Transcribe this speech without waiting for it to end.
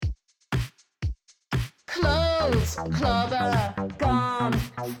Clothes, clubber, gum,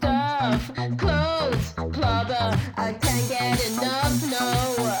 stuff. Clothes, clubber, I can't get enough,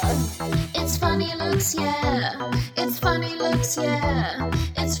 no. It's funny looks, yeah. It's funny looks, yeah.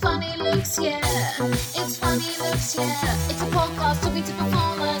 It's funny looks, yeah. It's funny looks, yeah. It's a podcast talking to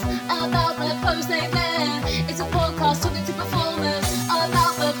performers about the clothes they wear. It's a podcast talking to performers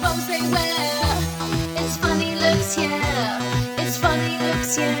about the clothes they wear. It's funny looks, yeah. It's funny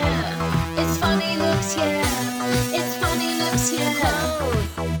looks, yeah. It's funny looks, yeah. It's funny looks, yeah.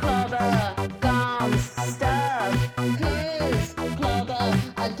 Clothes, clubber, gums, stuff. Who's clubber?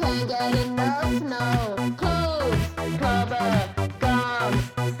 I can't get enough, no. Clothes, clubber, gums,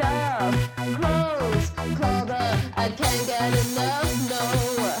 stuff. Clothes, clubber, I can't get enough, no.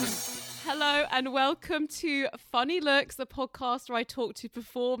 Hello and welcome to Funny Looks, the podcast where I talk to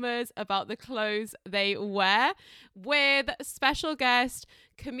performers about the clothes they wear with special guest,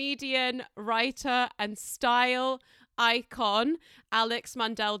 comedian, writer and style icon, Alex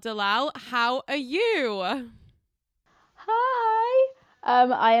Mandel Dalal. How are you? Hi.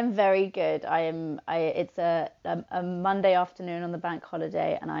 I am very good. It's a Monday afternoon on the bank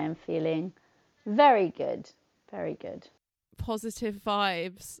holiday, and I am feeling very good. Very good. Positive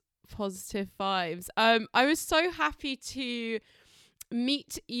vibes. I was so happy to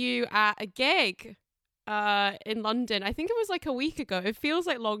meet you at a gig in London. I think it was like a week ago. It feels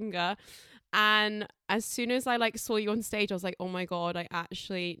like longer. And as soon as I saw you on stage, I was like, oh my God, I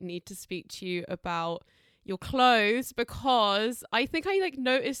actually need to speak to you about your clothes, because I think I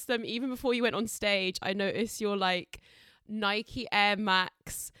noticed them even before you went on stage. I noticed your Nike Air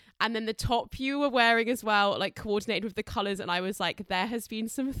Max, and then the top you were wearing as well, coordinated with the colours, and I was like, there has been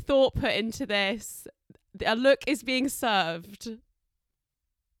some thought put into this. A look is being served.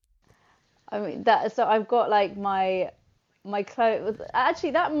 I mean so I've got my clothes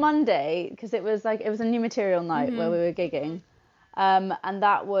actually that Monday, because it was a new material night where we were gigging, and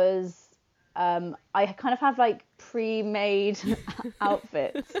that was I kind of have pre-made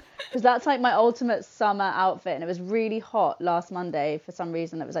outfits, because that's my ultimate summer outfit, and it was really hot last Monday for some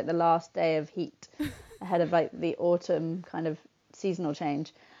reason. It was the last day of heat ahead of the autumn kind of seasonal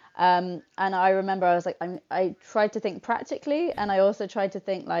change, and I remember I was I tried to think practically, and I also tried to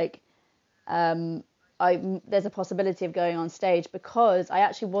think there's a possibility of going on stage, because I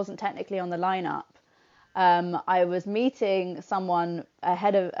actually wasn't technically on the lineup. I was meeting someone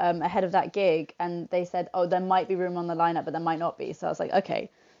ahead of that gig, and they said, oh, there might be room on the lineup, but there might not be. So I was like, okay,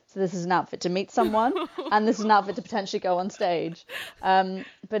 so this is an outfit to meet someone and this is an outfit to potentially go on stage.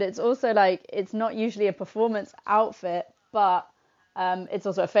 But it's also it's not usually a performance outfit, but it's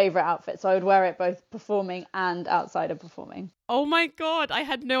also a favorite outfit. So I would wear it both performing and outside of performing. Oh my God, I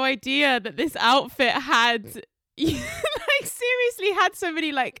had no idea that this outfit had seriously had so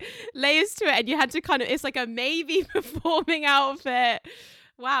many layers to it, and you had to it's a maybe performing outfit.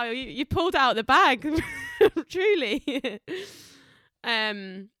 Wow, you pulled out the bag. Truly.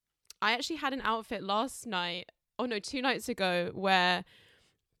 I actually had an outfit last night, 2 nights ago, where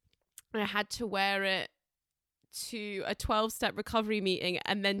I had to wear it to a 12-step recovery meeting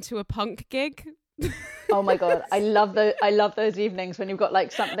and then to a punk gig. Oh my God, I love those evenings when you've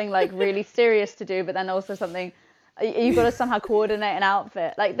got something really serious to do, but then also something you've got to somehow coordinate an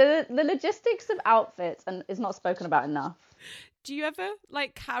outfit. The logistics of outfits and is not spoken about enough. Do you ever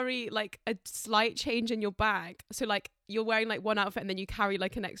carry a slight change in your bag? So you're wearing one outfit and then you carry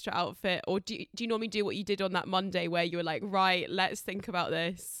an extra outfit, or do you normally do what you did on that Monday where you were right, let's think about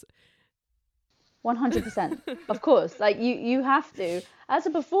this? 100%. Of course. You have to. As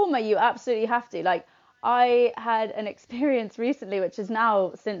a performer, you absolutely have to. I had an experience recently, which has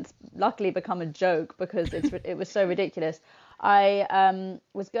now since luckily become a joke because it was so ridiculous. I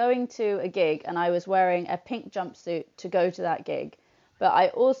was going to a gig and I was wearing a pink jumpsuit to go to that gig, but I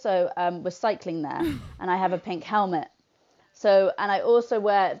also was cycling there and I have a pink helmet. So, and I also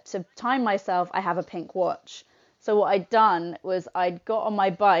wear, to time myself, I have a pink watch. So what I'd done was I'd got on my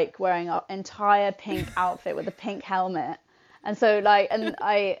bike wearing an entire pink outfit with a pink helmet. And so and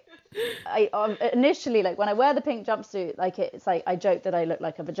I initially, when I wear the pink jumpsuit, it's I joke that I look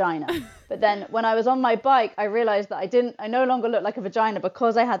like a vagina. But then when I was on my bike, I realized that I no longer look like a vagina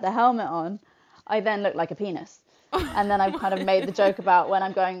because I had the helmet on. I then look like a penis. And then I've kind of made the joke about when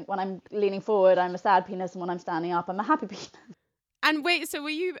I'm leaning forward, I'm a sad penis, and when I'm standing up, I'm a happy penis. And wait, so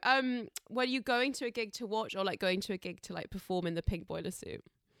were you going to a gig to watch, or going to a gig to perform in the pink boiler suit?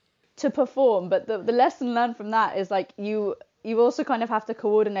 To perform, but the lesson learned from that is you also kind of have to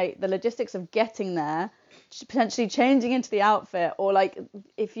coordinate the logistics of getting there, potentially changing into the outfit, or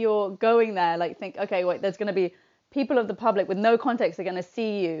if you're going there, think, okay, wait, there's going to be people of the public with no context are going to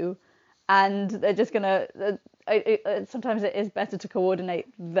see you, and they're just gonna. Sometimes it is better to coordinate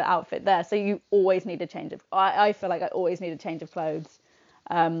the outfit there. So you always need a change of. I feel like I always need a change of clothes,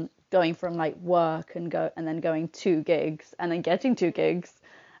 going from like work and then going to gigs and then getting to gigs.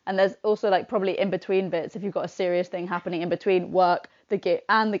 And there's also like probably in between bits if you've got a serious thing happening in between work, the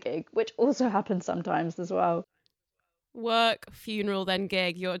gig, which also happens sometimes as well. Work, funeral, then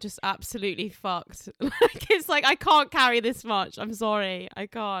gig. You're just absolutely fucked. Like it's like I can't carry this much. I'm sorry, I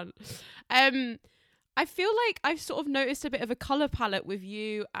can't. I feel like I've sort of noticed a bit of a color palette with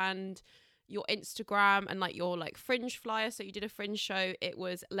you and your Instagram and like your like fringe flyer. So you did a fringe show. It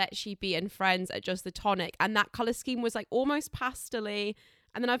was Let She Be and Friends at Just the Tonic, and that color scheme was like almost pastel-y.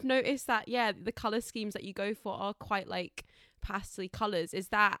 And then I've noticed that, yeah, the colour schemes that you go for are quite like pastel colours. Is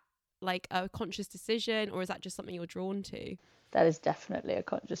that like a conscious decision, or is that just something you're drawn to? That is definitely a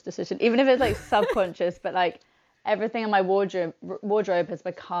conscious decision, even if it's like subconscious, but like everything in my wardrobe has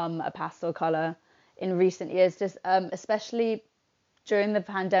become a pastel colour in recent years, just especially during the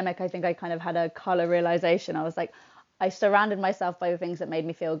pandemic. I think I kind of had a colour realisation. I was like, I surrounded myself by things that made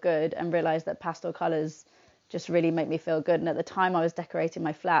me feel good and realised that pastel colours just really make me feel good. And at the time I was decorating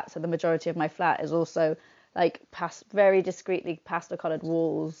my flat, so the majority of my flat is also like very discreetly pastel coloured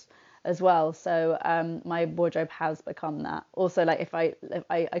walls as well. So my wardrobe has become that. Also, like if I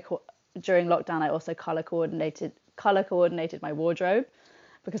during lockdown I also colour coordinated my wardrobe,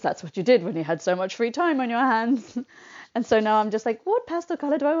 because that's what you did when you had so much free time on your hands. And so now I'm just like, what pastel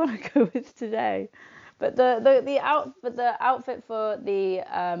colour do I want to go with today? But the outfit for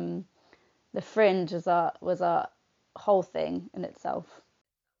the fringe was a whole thing in itself.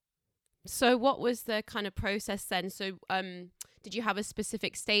 So what was the kind of process then? So did you have a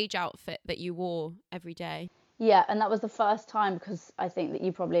specific stage outfit that you wore every day? Yeah, and that was the first time, because I think that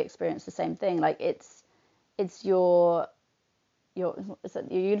you probably experienced the same thing. Like it's your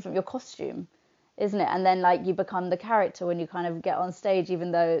uniform, your costume, isn't it? And then like you become the character when you kind of get on stage,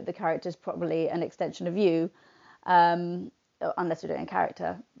 even though the character is probably an extension of you, unless you're doing a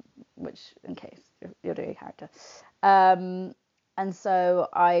character, which in case you're doing a character. And so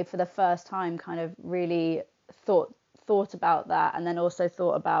I, for the first time, kind of really thought about that, and then also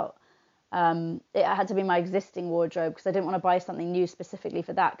thought about it had to be my existing wardrobe, because I didn't want to buy something new specifically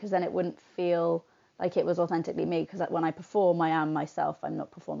for that, because then it wouldn't feel like it was authentically me, because when I perform, I am myself. I'm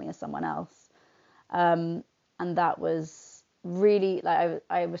not performing as someone else. And that was really, like,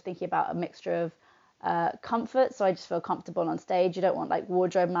 I was thinking about a mixture of comfort, so I just feel comfortable on stage. You don't want like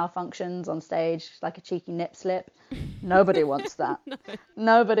wardrobe malfunctions on stage, like a cheeky nip slip. Nobody wants that. No.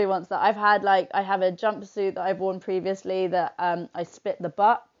 Nobody wants that. I have a jumpsuit that I've worn previously that I split the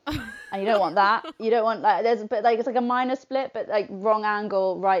butt, and you don't want that. You don't want like it's like a minor split, but like wrong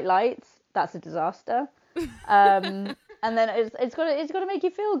angle, right lights. That's a disaster. And then it's got to make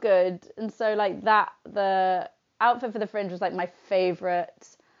you feel good. And so like that, the outfit for the fringe was like my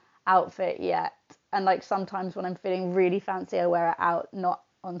favorite outfit yet. And like sometimes when I'm feeling really fancy, I wear it out, not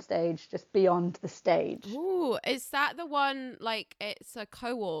on stage, just beyond the stage. Ooh, is that the one, like it's a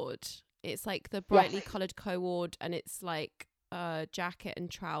co-ord? It's like the brightly coloured co-ord, and it's like jacket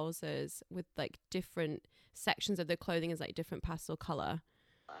and trousers with like different sections of the clothing is like different pastel colour.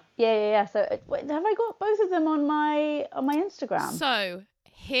 Yeah. So wait, have I got both of them on my Instagram? So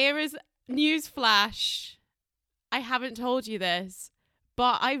here is news flash. I haven't told you this,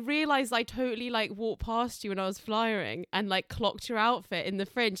 but I realised I totally like walked past you when I was flyering and like clocked your outfit in the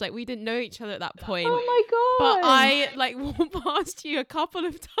fringe. Like we didn't know each other at that point. Oh my god! But I like walked past you a couple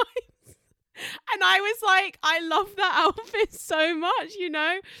of times, and I was like, I love that outfit so much, you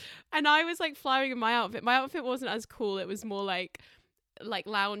know. And I was like flying in my outfit. My outfit wasn't as cool. It was more like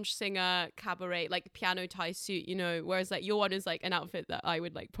lounge singer, cabaret, like piano tie suit, you know, whereas like your one is like an outfit that I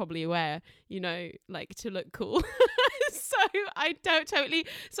would like probably wear, you know, like to look cool. So I don't totally,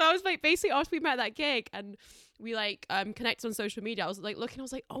 so I was like, basically after we met at that gig and we like connected on social media, I was like looking, I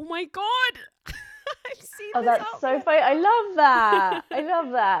was like, oh my god, I've seen this that's outfit. So funny. I love that. I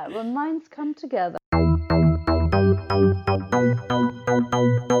love that when minds come together.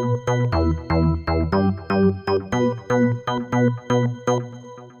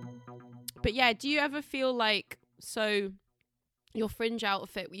 But yeah, do you ever feel like, so your fringe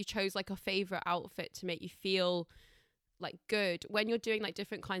outfit, you chose like a favorite outfit to make you feel like good when you're doing like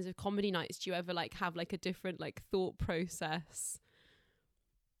different kinds of comedy nights? Do you ever like have like a different like thought process?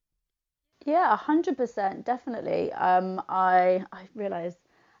 Yeah, 100%, definitely. I realize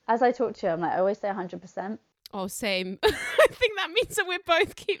as I talk to you, I'm like, I always say 100%. Oh, same. I think that means that we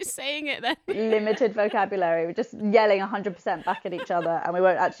both keep saying it then. Limited vocabulary. We're just yelling 100% back at each other, and we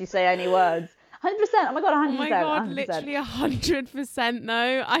won't actually say any words. Oh my god, 100%. Oh my god, 100%. literally 100%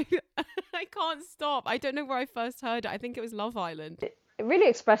 though. I can't stop. I don't know where I first heard it. I think it was Love Island. It really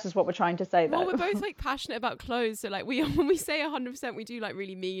expresses what we're trying to say, though. Well, we're both like passionate about clothes, so like when we say 100%, we do like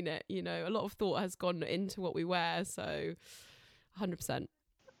really mean it. You know, a lot of thought has gone into what we wear, so 100%.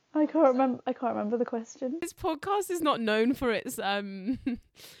 I can't remember the question. This podcast is not known for its kind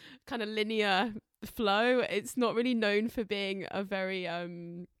of linear flow. It's not really known for being a very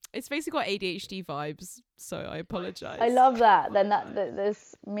it's basically got ADHD vibes, so I apologize. I love that. Then that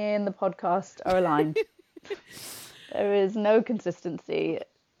this me and the podcast are aligned. There is no consistency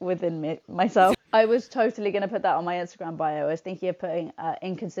within myself. I was totally going to put that on my Instagram bio. I was thinking of putting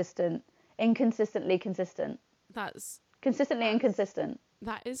inconsistently consistent. That's Consistently inconsistent.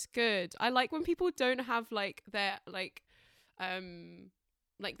 That is good. I like when people don't have like their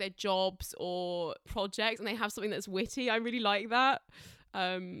their jobs or projects and they have something that's witty. I really like that.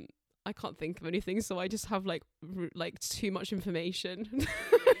 I can't think of anything, so I just have like too much information.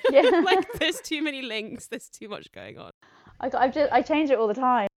 Yeah. Like there's too many links. There's too much going on. I change it all the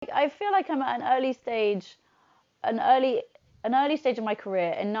time. I feel like I'm at an early stage of my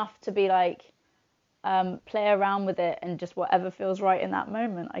career, enough to be like play around with it and just whatever feels right in that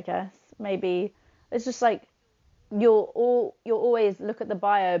moment. I guess maybe it's just like you'll always look at the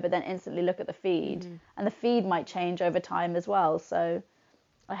bio, but then instantly look at the feed, and the feed might change over time as well. So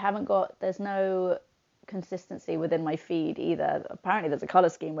there's no consistency within my feed either. Apparently there's a color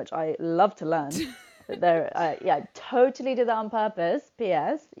scheme, which I love to learn. I totally did that on purpose.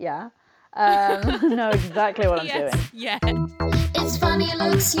 P.S. Yeah. Know exactly what I'm doing. Yeah. It's funny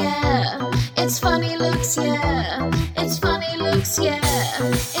looks, yeah. It's funny looks, yeah. It's funny looks, yeah.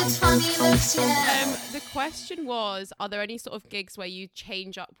 It's funny looks, yeah. The question was, are there any sort of gigs where you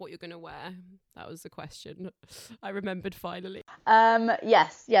change up what you're going to wear? That was the question. I remembered finally.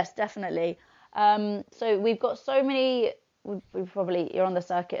 Yes, definitely. So we've got so many, you're on the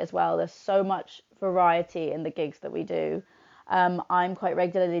circuit as well. There's so much variety in the gigs that we do. I'm quite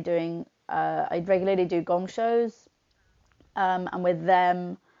regularly doing, I regularly do gong shows. And with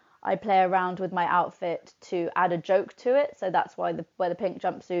them, I play around with my outfit to add a joke to it. So that's where the pink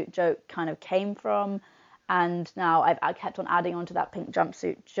jumpsuit joke kind of came from. And now I kept on adding on to that pink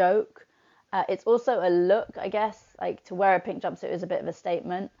jumpsuit joke. It's also a look, I guess, like to wear a pink jumpsuit is a bit of a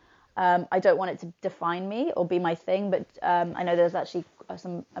statement. I don't want it to define me or be my thing, but I know there's actually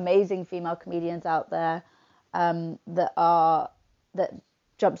some amazing female comedians out there that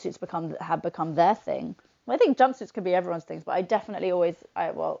jumpsuits have become their thing. Well, I think jumpsuits could be everyone's things, but I definitely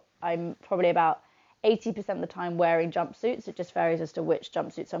I'm probably about 80% of the time wearing jumpsuits. It just varies as to which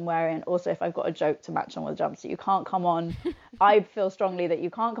jumpsuits I'm wearing. Also, if I've got a joke to match on with a jumpsuit, you can't come on. I feel strongly that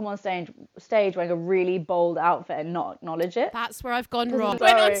you can't come on stage wearing a really bold outfit and not acknowledge it. That's where I've gone wrong.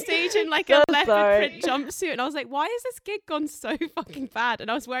 I went on stage in like a leopard print jumpsuit, and I was like, why is this gig gone so fucking bad?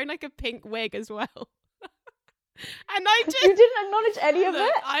 And I was wearing like a pink wig as well. And I just... You didn't acknowledge any of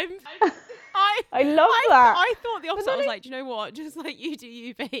it? I love that. I thought the opposite. I was like, do you know what? Just like you do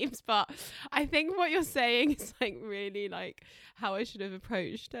you, babes. But I think what you're saying is like really like how I should have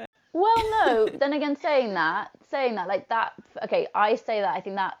approached it. Well, no. Then again, saying that like that. Okay, I say that. I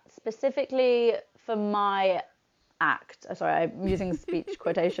think that specifically for my act. Sorry, I'm using speech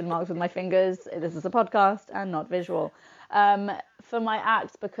quotation marks with my fingers. This is a podcast and not visual. For my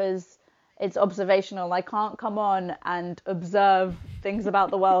act, because it's observational. I can't come on and observe things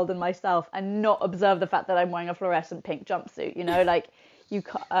about the world and myself and not observe the fact that I'm wearing a fluorescent pink jumpsuit. You know, like you.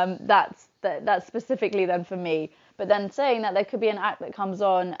 That's specifically then for me. But then saying that there could be an act that comes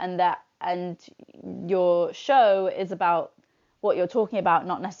on and your show is about what you're talking about,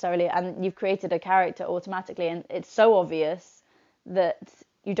 not necessarily, and you've created a character automatically, and it's so obvious that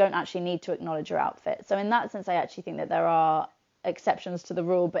you don't actually need to acknowledge your outfit. So in that sense, I actually think that there are exceptions to the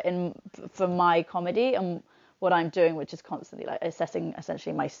rule, but for my comedy and what I'm doing, which is constantly like assessing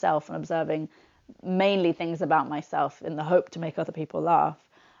essentially myself and observing mainly things about myself in the hope to make other people laugh,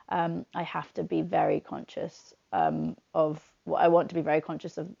 I have to be very conscious of what I want to be very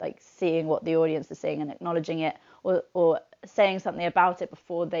conscious of, like seeing what the audience is seeing and acknowledging it, or saying something about it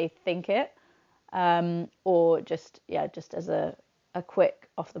before they think it, or just as a quick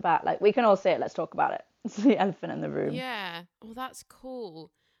off the bat, like we can all say it, let's talk about it. It's the elephant in the room. Yeah. Well, that's cool.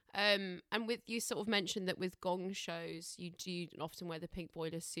 And with you sort of mentioned that with gong shows, you do often wear the pink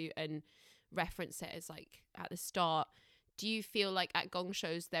boiler suit and reference it as like at the start. Do you feel like at gong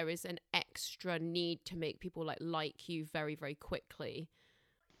shows there is an extra need to make people like you very, very quickly?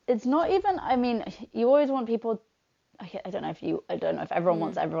 It's not even, I mean, you always want people, I don't know if everyone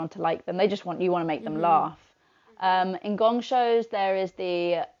wants everyone to like them. They just you want to make them laugh. In gong shows, there is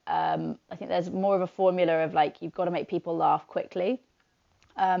I think there's more of a formula of like, you've got to make people laugh quickly.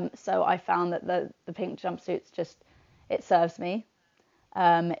 So I found that the pink jumpsuits it serves me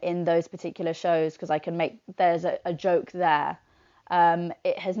in those particular shows, because I can there's a joke there.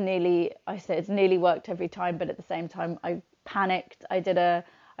 It's nearly worked every time, but at the same time, I panicked.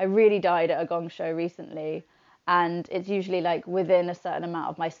 I really died at a gong show recently, and it's usually like within a certain amount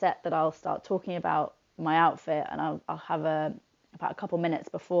of my set that I'll start talking about my outfit, and I'll have about a couple minutes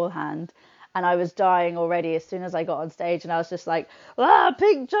beforehand, and I was dying already as soon as I got on stage, and I was just like,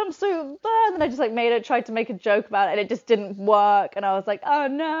 pink jumpsuit, and then I just tried to make a joke about it, and it just didn't work, and I was like, oh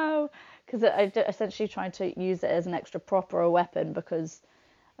no, because I essentially trying to use it as an extra prop or a weapon, because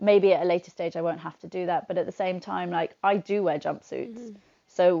maybe at a later stage I won't have to do that, but at the same time, like, I do wear jumpsuits. Mm-hmm.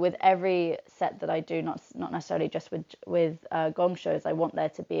 So with every set that I do, not necessarily just with gong shows, I want there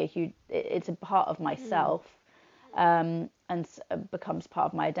to be it's a part of myself, and becomes part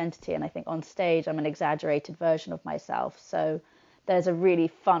of my identity. And I think on stage, I'm an exaggerated version of myself. So there's a really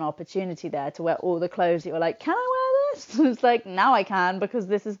fun opportunity there to wear all the clothes that you're like, can I wear this? It's like, now I can, because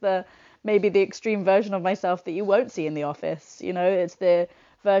this is maybe the extreme version of myself that you won't see in the office. You know, it's the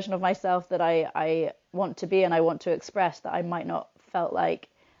version of myself that I want to be and I want to express that I might not felt like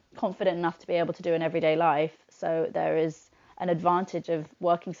confident enough to be able to do in everyday life. So there is an advantage of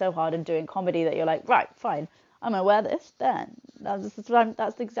working so hard and doing comedy that you're like, right, fine, I'm gonna wear this then. That's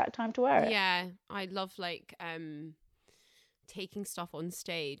the exact time to wear it. Yeah, I love like taking stuff on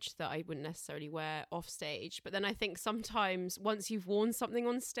stage that I wouldn't necessarily wear off stage. But then I think sometimes once you've worn something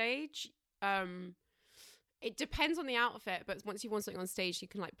on stage, it depends on the outfit, but once you've worn something on stage, you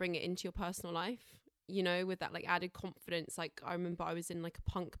can like bring it into your personal life, you know, with that like added confidence. Like I remember I was in like a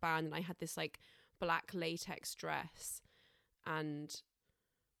punk band and I had this like black latex dress, and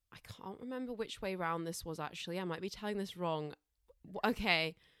I can't remember which way round this was actually. I might be telling this wrong.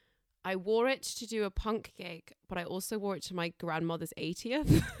 Okay, I wore it to do a punk gig, but I also wore it to my grandmother's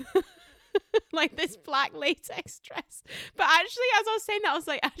 80th. Like this black latex dress. But actually, as I was saying that, I was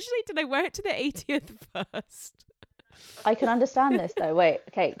like, actually, did I wear it to the 80th first? I can understand this though. Wait,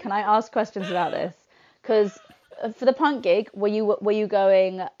 okay, can I ask questions about this? Because for the punk gig, were you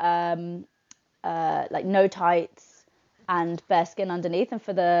going like no tights and bare skin underneath, and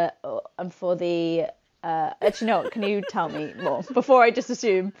for the actually no, can you tell me more before I just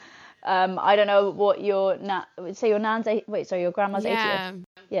assume? I don't know what your nan's your grandma's 80th.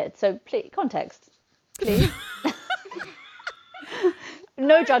 Yeah. So please, context, please.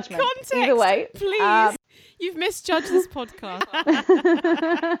 No judgment. Context, either way, please. You've misjudged this podcast.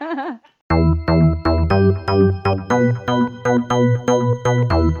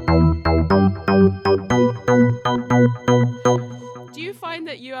 Do you find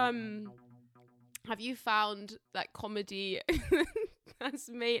that you have you found that comedy has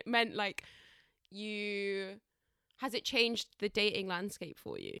meant like has it changed the dating landscape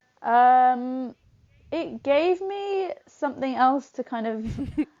for you? It gave me something else to kind of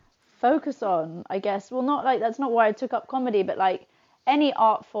focus on, I guess. Well, not like, that's not why I took up comedy, but like any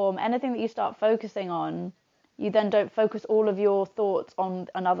art form, anything that you start focusing on, you then don't focus all of your thoughts on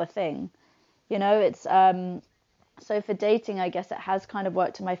another thing. You know, it's so for dating, I guess it has kind of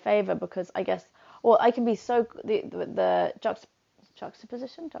worked to my favor, because I guess, or I can be so the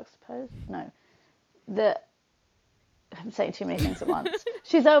I'm saying too many things at once.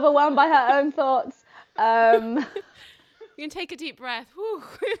 She's overwhelmed by her own thoughts. You can take a deep breath. Whew.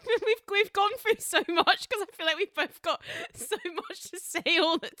 We've gone through so much, because I feel like we've both got so much to say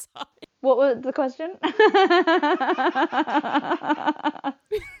all the time. What was the question?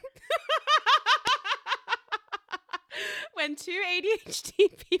 When two ADHD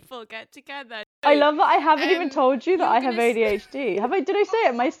people get together. I love that I haven't even told you that I have ADHD. Did I say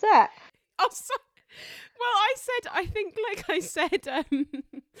it in my set? Oh, sorry. Well, I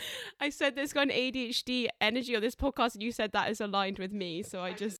said there's got an ADHD energy on this podcast, and you said that is aligned with me.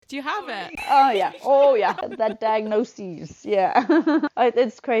 So do you have it? Oh yeah. That diagnosis. Yeah.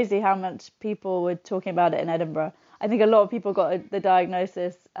 It's crazy how much people were talking about it in Edinburgh. I think a lot of people got the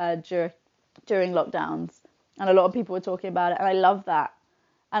diagnosis during lockdowns, and a lot of people were talking about it. And I love that.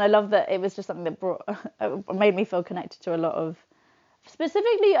 And I love that it was just something that made me feel connected to a lot of,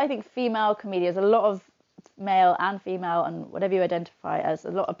 specifically, I think, female comedians. A lot of male and female, and whatever you identify as,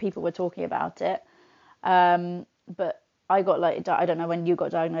 a lot of people were talking about it. But I got I don't know when you got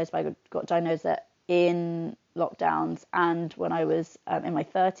diagnosed, but I got diagnosed in lockdowns and when I was in my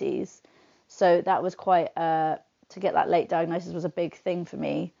 30s. So that was quite, to get that late diagnosis was a big thing for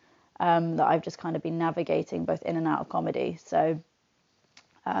me, that I've just kind of been navigating both in and out of comedy. So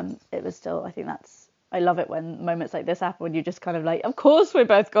it was still, I think that's I love it when moments like this happen, when you just kind of like, of course we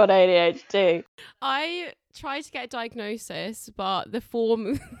both got ADHD. I tried to get a diagnosis, but the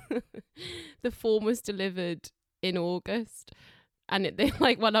form the form was delivered in August. And they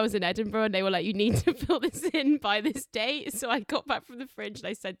like, when I was in Edinburgh, and they were like, you need to fill this in by this date. So I got back from the fringe and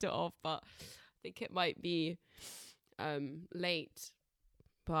I sent it off, but I think it might be late.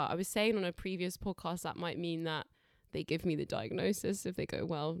 But I was saying on a previous podcast that might mean that they give me the diagnosis if they go,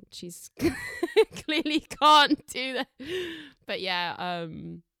 well, she's clearly can't do that. But yeah,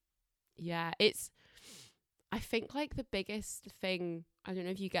 it's, I think like the biggest thing, I don't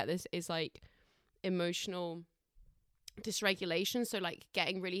know if you get this, is like emotional dysregulation. So like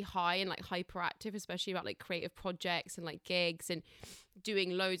getting really high and like hyperactive, especially about like creative projects and like gigs and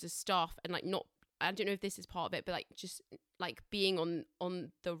doing loads of stuff, and like not, I don't know if this is part of it, but like just like being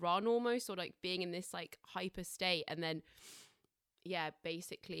on the run almost, or like being in this like hyper state, and then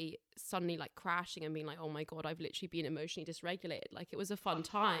basically suddenly like crashing and being like, oh my god, I've literally been emotionally dysregulated. Like it was a fun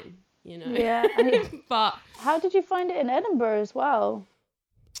time, you know. Yeah. But how did you find it in Edinburgh as well?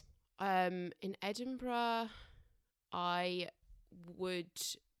 In Edinburgh, I would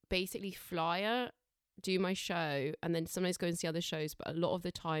basically do my show, and then sometimes go and see other shows, but a lot of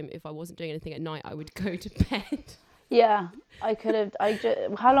the time, if I wasn't doing anything at night, I would go to bed. Yeah, I could have.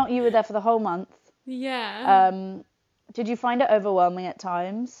 How long you were there for the whole month? Yeah. Did you find it overwhelming at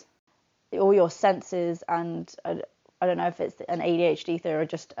times? All your senses, and I don't know if it's an ADHD thing or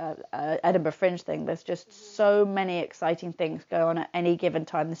just a Edinburgh Fringe thing. There's just so many exciting things going on at any given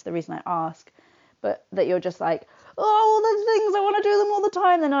time. This is the reason I ask. But that you're just like, oh, all those things, I want to do them all the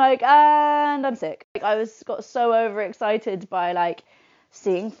time. Then I'm like, and I'm sick. Like I got so overexcited by like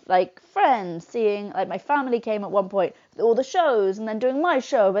seeing like friends, seeing like my family came at one point, all the shows, and then doing my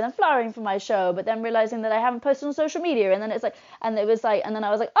show, but then flowering for my show, but then realizing that I haven't posted on social media, and then it's like, and it was like, and then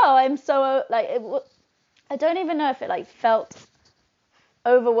I was like, oh, I'm so like, I don't even know if it like felt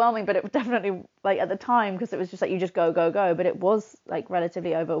overwhelming, but it was definitely like at the time, because it was just like you just go, but it was like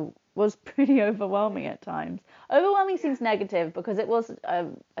relatively was pretty overwhelming at times. Overwhelming seems negative, because it was I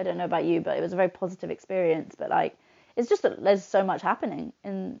don't know about you, but it was a very positive experience. But like it's just that there's so much happening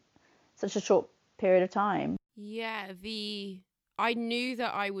in such a short period of time. Yeah, I knew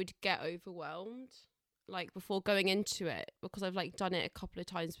that I would get overwhelmed like before going into it, because I've like done it a couple of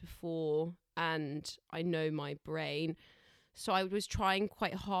times before and I know my brain. So I was trying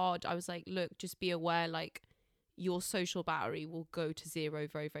quite hard. I was like, look, just be aware, like your social battery will go to zero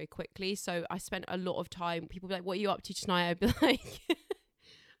very, very quickly. So I spent a lot of time, people be like, what are you up to tonight? I'd be like,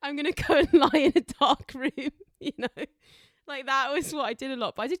 I'm going to go and lie in a dark room, you know? Like that was what I did a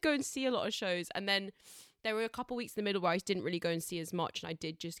lot. But I did go and see a lot of shows. And then there were a couple of weeks in the middle where I didn't really go and see as much. And I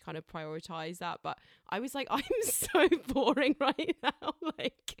did just kind of prioritize that. But I was like, I'm so boring right now.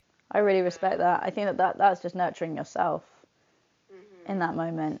 Like, I really respect that. I think that's just nurturing yourself in that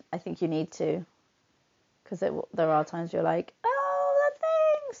moment. I think you need to. Because there are times you're like, oh, the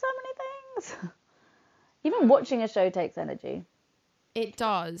things, so many things. Even watching a show takes energy. It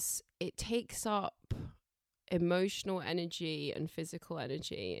does. It takes up emotional energy and physical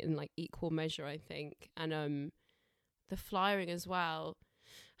energy in like equal measure, I think. And the flyering as well.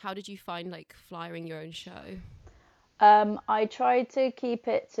 How did you find like flyering your own show? I tried to keep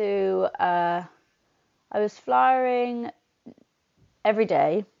it to, I was flyering every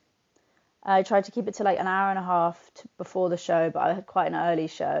day. I tried to keep it to like an hour and a half before the show, but I had quite an early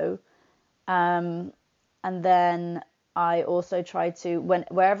show. And then I also tried to,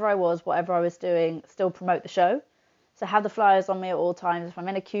 wherever I was, whatever I was doing, still promote the show. So have the flyers on me at all times. If I'm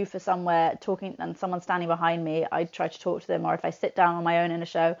in a queue for somewhere talking and someone's standing behind me, I try to talk to them. Or if I sit down on my own in a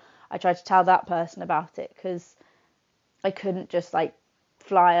show, I try to tell that person about it, because I couldn't just like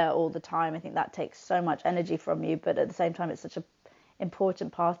flyer all the time. I think that takes so much energy from you, but at the same time, it's such an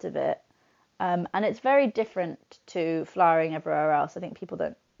important part of it. And it's very different to flyering everywhere else. I think people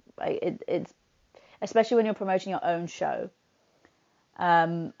don't, it's especially when you're promoting your own show.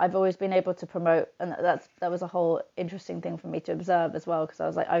 I've always been able to promote, and that was a whole interesting thing for me to observe as well, because I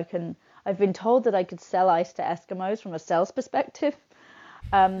was like, I've been told that I could sell ice to Eskimos from a sales perspective.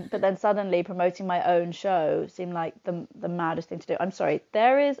 But then suddenly promoting my own show seemed like the maddest thing to do. I'm sorry,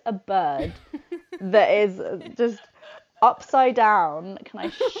 there is a bird that is just upside down. Can I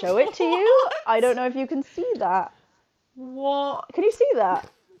show it to you? I don't know if you can see that. What? Can you see that?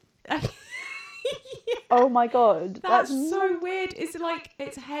 Yeah. Oh my god. That's so weird. Is it like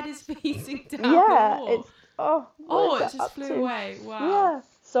its head is facing down? Yeah, the wall? it just flew away. Wow. Yeah.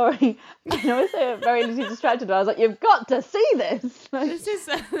 Sorry. I know I say it very easily distracted, but I was like, you've got to see this. This is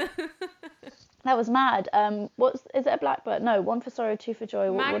That was mad. Is it a blackbird? No, one for sorrow, two for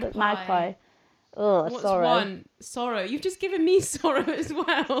joy. Magpie. Magpie. Oh, What's sorrow. one? Sorrow. You've just given me sorrow as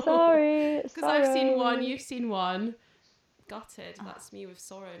well. Sorry. Because I've seen one, you've seen one. Gutted. That's me with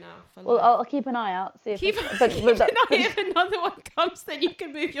sorrow now for Well, life. I'll keep an eye out. See if Keep but an eye if another one comes, then you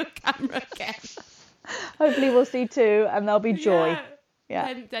can move your camera again. hopefully we'll see two, and there'll be joy.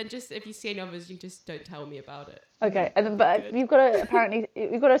 Yeah. Then just if you see any others, you just don't tell me about it. Okay, and then, but you've got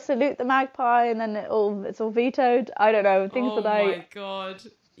to salute the magpie, and then it's all vetoed. I don't know things that I. Oh my god!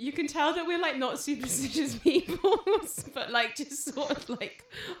 You can tell that we're like not superstitious people, but like just sort of like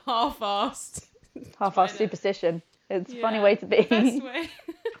half-assed. Half-assed superstition. It's a funny way to be. Best way.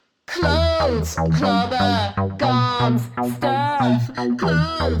 Clothes, clubber, guns, stuff,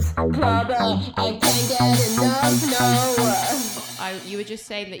 clothes, clubber, I can't get enough, no. You were just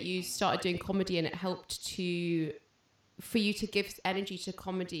saying that you started doing comedy and it helped for you to give energy to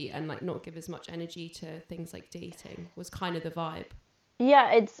comedy and like not give as much energy to things like dating was kind of the vibe.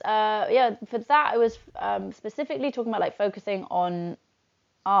 Yeah, it's for that I was specifically talking about like focusing on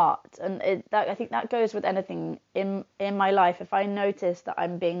art, and I think that goes with anything in my life. If I notice that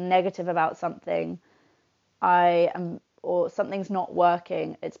I'm being negative about something, or something's not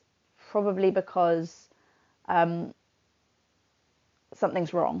working, it's probably because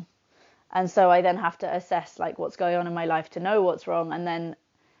something's wrong. And so I then have to assess like what's going on in my life to know what's wrong. And then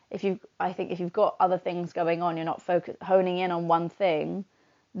if you've got other things going on, you're not honing in on one thing,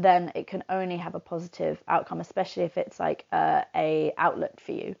 then it can only have a positive outcome, especially if it's like a outlet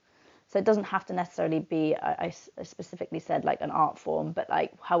for you. So it doesn't have to necessarily be, I specifically said like an art form, but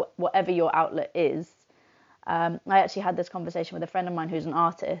like whatever your outlet is. I actually had this conversation with a friend of mine who's an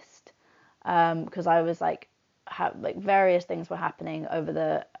artist, because I was like, various things were happening at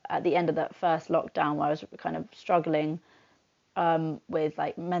the end of that first lockdown where I was kind of struggling with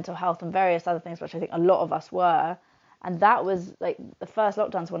like mental health and various other things, which I think a lot of us were. And that was like the first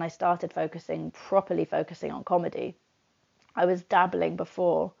lockdowns when I started properly focusing on comedy. I was dabbling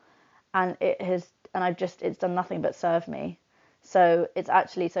before, and it's done nothing but serve me. So it's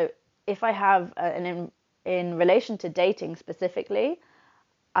actually, so if I have in relation to dating specifically,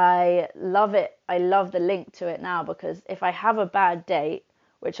 I love it. I love the link to it now, because if I have a bad date,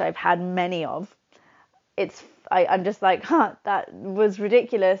 which I've had many of, I'm just like, that was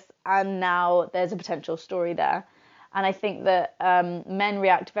ridiculous, and now there's a potential story there. And I think that men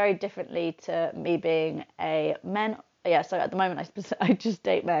react very differently to me being a man. Yeah, so at the moment I just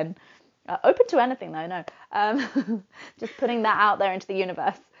date men. Open to anything though, no. Just putting that out there into the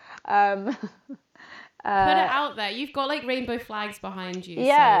universe. Put it out there. You've got like rainbow flags behind you.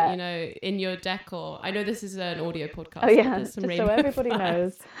 Yeah. So, in your decor. I know this is an audio podcast. Oh yeah, just so everybody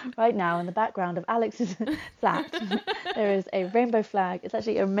knows. Right now in the background of Alex's flat, there is a rainbow flag. It's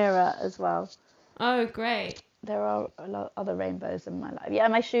actually a mirror as well. Oh, great. There are a lot of other rainbows in my life. Yeah,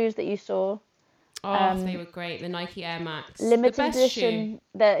 my shoes that you saw. Oh, they were great. The Nike Air Max. Limited edition.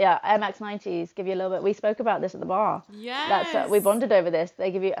 Air Max 90s give you a little bit. We spoke about this at the bar. Yes. We bonded over this.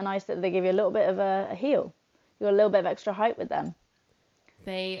 They give you a little bit of a heel. You got a little bit of extra height with them.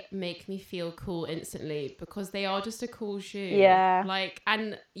 They make me feel cool instantly because they are just a cool shoe. Yeah. Like,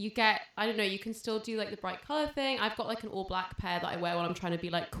 and you get, I don't know, you can still do like the bright color thing. I've got like an all black pair that I wear when I'm trying to be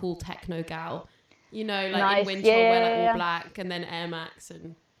like cool techno gal. Like nice. In winter, I'll wear like all black and then Air Max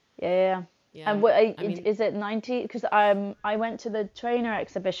and. Yeah. And is it 90? Because I went to the trainer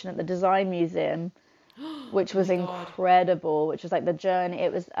exhibition at the Design Museum, which was incredible. Which was like the journey.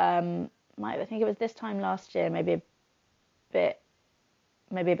 It was I think it was this time last year, maybe a bit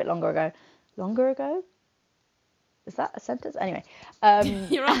longer ago. Longer ago? Is that a sentence? Anyway,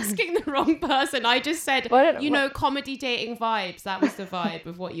 you're asking the wrong person. I just said comedy dating vibes. That was the vibe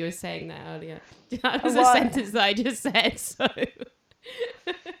of what you were saying there earlier. That was a sentence that I just said. So.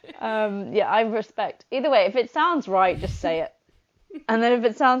 I respect. Either way, if it sounds right, just say it. And then if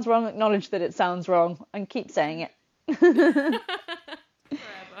it sounds wrong, acknowledge that it sounds wrong and keep saying it.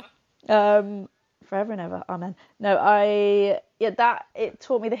 Forever. Forever and ever. Amen. No, it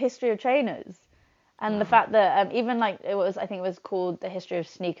taught me the history of trainers. And the fact that even like I think it was called the history of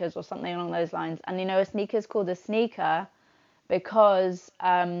sneakers or something along those lines. And a sneaker is called a sneaker because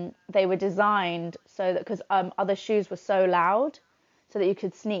they were designed so that because other shoes were so loud, so that you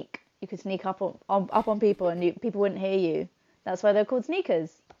could sneak up on people and people wouldn't hear you. That's why they're called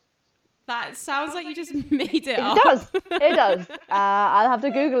sneakers. That sounds like you just made it up. It does. I'll have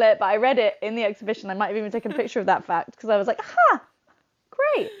to Google it, but I read it in the exhibition. I might have even taken a picture of that fact because I was like, aha,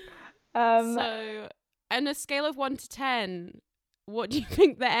 great. So, on a scale of 1 to 10, what do you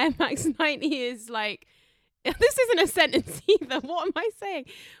think the Air Max 90 is like? This isn't a sentence either. What am I saying?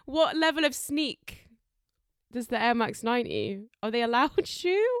 What level of sneak does the Air Max 90? Are they a loud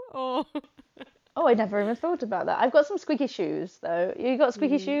shoe or? Oh, I never even thought about that. I've got some squeaky shoes though. You got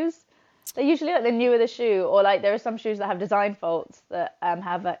squeaky Mm. shoes? They're usually like the newer the shoe, or like there are some shoes that have design faults that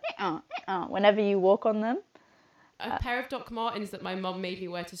have a whenever you walk on them. A pair of Doc Martens that my mum made me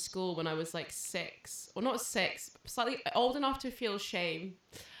wear to school when I was like 6, or not 6, slightly old enough to feel shame.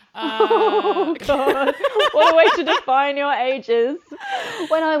 Oh God! What a way to define your ages.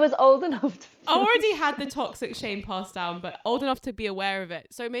 When I was old enough to. I already had the toxic shame passed down, but old enough to be aware of it.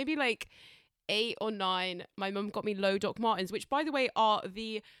 So maybe like 8 or 9, my mum got me low Doc Martens, which by the way are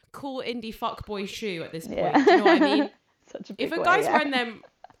the cool indie fuckboy shoe at this point. Yeah. Do you know what I mean? Such a big If a way, guy's yeah. wearing them,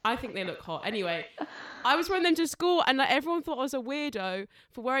 I think they look hot. Anyway, I was wearing them to school and like everyone thought I was a weirdo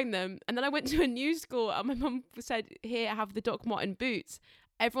for wearing them. And then I went to a new school and my mum said, here, have the Doc Marten boots.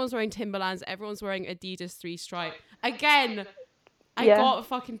 Everyone's wearing Timberlands. Everyone's wearing Adidas 3-stripe. Again, I Yeah. got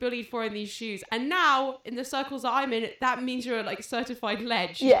fucking bullied for wearing these shoes. And now, in the circles that I'm in, that means you're like certified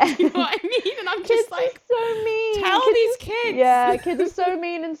ledge. Yeah. You know what I mean? And I'm Kids just are like, so mean. tell these kids. Yeah, kids are so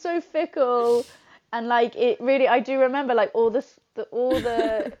mean and so fickle, and like it really. I do remember like all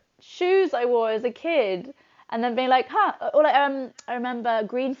the shoes I wore as a kid, and then being like, or like I remember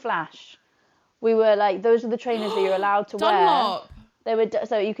Green Flash. We were like, those are the trainers that you're allowed to wear. Dunlop. They were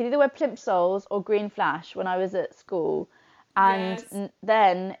so you could either wear Plimp Soles or Green Flash when I was at school, and Yes.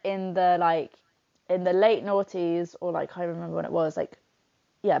 then in the late noughties, or like I remember when it was like,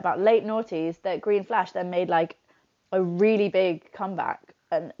 yeah, about late noughties, that Green Flash then made like a really big comeback.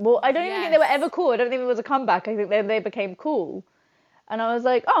 And well, I don't even think they were Yes. ever cool. I don't think it was a comeback. I think they became cool. And I was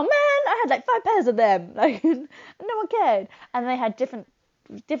like, oh man, I had like 5 pairs of them. Like, no one cared. And they had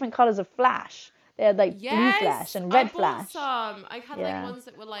different colors of Flash. They had like blue Flash and red I bought Flash. some. I had Yeah. like ones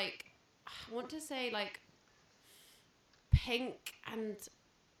that were like, I want to say like pink and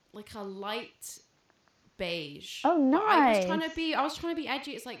like a light beige. Oh, But I was nice. trying to be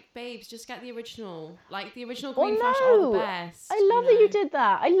edgy. It's like, babes, just get the original. Like the original Oh, Green Flash are the no. best. I love that you did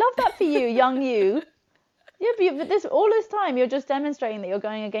that. I love that for you, young you. Yeah, but all this time you're just demonstrating that you're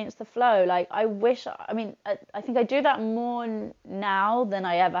going against the flow. Like I think I do that more now than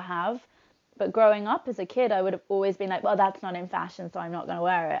I ever have. But growing up as a kid, I would have always been like, well, that's not in fashion, so I'm not going to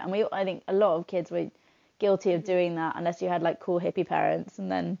wear it. And I think a lot of kids were guilty of doing that unless you had like cool hippie parents,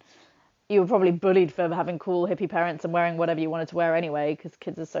 and then you were probably bullied for having cool hippie parents and wearing whatever you wanted to wear anyway, because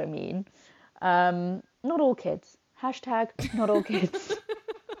kids are so mean. Not all kids. Hashtag not all kids.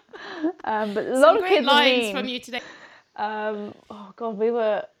 But a lot of great kids are lines mean. from you today. Oh God, we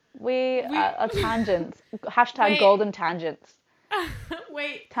are tangents. Hashtag Wait. golden tangents.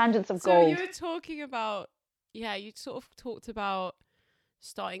 Wait. Tangents of So gold. you were talking about, you sort of talked about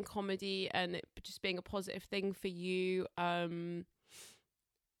starting comedy and it just being a positive thing for you. I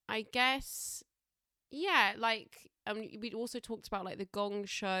guess, yeah, like we'd also talked about like the Gong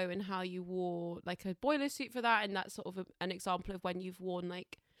Show and how you wore like a boiler suit for that, and that's sort of an example of when you've worn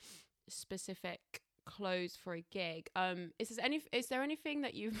like specific clothes for a gig. Is there anything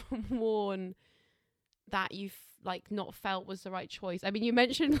that you've worn that you've like not felt was the right choice? I mean, you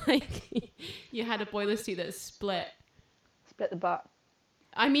mentioned like you had a boiler suit that split. Split the butt.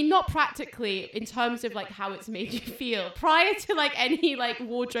 I mean, not practically in terms of like how it's made you feel prior to like any like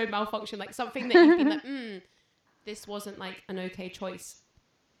wardrobe malfunction, like something that you've been like, this wasn't like an okay choice.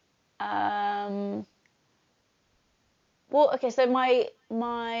 Well, okay, so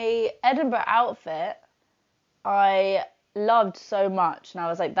my Edinburgh outfit, I loved so much, and I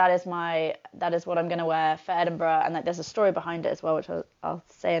was like, that is what I'm gonna wear for Edinburgh, and like there's a story behind it as well, which I'll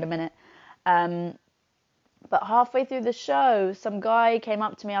say in a minute. But halfway through the show, some guy came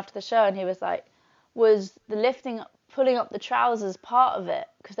up to me after the show, and he was like, was the pulling up the trousers part of it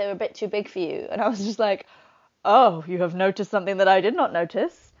because they were a bit too big for you? And I was just like, oh, you have noticed something that I did not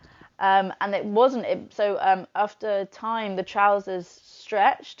notice. And it wasn't. So after time, the trousers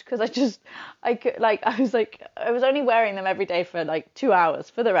stretched because I was only wearing them every day for like 2 hours,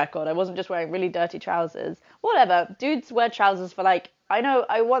 for the record. I wasn't just wearing really dirty trousers. Whatever. Dudes wear trousers for like,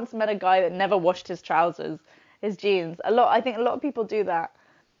 I once met a guy that never washed his trousers, his jeans. I think a lot of people do that.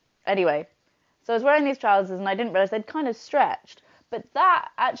 Anyway, so I was wearing these trousers and I didn't realize they'd kind of stretched, but that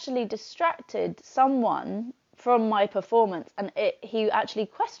actually distracted someone from my performance, and he actually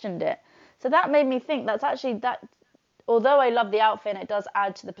questioned it. So that made me think although I love the outfit and it does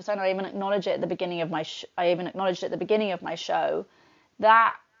add to the persona, I even acknowledged it at the beginning of my show,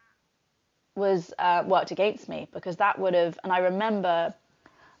 that was worked against me, because that would have, and I remember,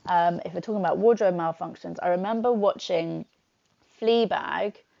 if we're talking about wardrobe malfunctions, I remember watching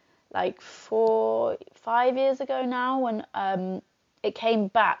Fleabag like 4-5 years ago now, when it came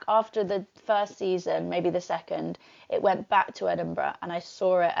back after the first season, maybe the second. It went back to Edinburgh, and I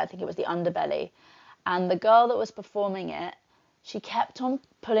saw it. I think it was the Underbelly, and the girl that was performing it, she kept on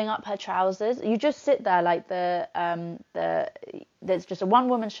pulling up her trousers. You just sit there like there's just a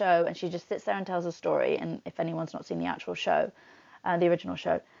one-woman show, and she just sits there and tells a story. And if anyone's not seen the actual show, the original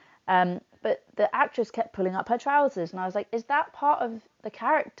show, but the actress kept pulling up her trousers, and I was like, is that part of the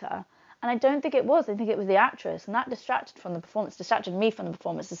character? And I don't think it was. I think it was the actress, and that distracted me from the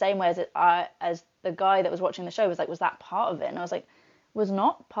performance. The same way as the guy that was watching the show was like, was that part of it? And I was like, was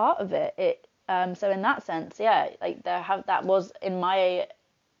not part of it. So in that sense, yeah, like that was in my,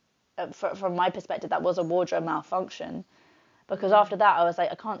 from my perspective, that was a wardrobe malfunction, because after that I was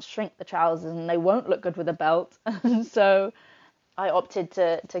like, I can't shrink the trousers and they won't look good with a belt, and so I opted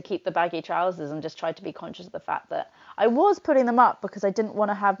to keep the baggy trousers and just tried to be conscious of the fact that I was putting them up because I didn't want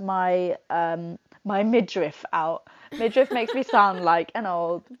to have my my midriff out. Midriff makes me sound like an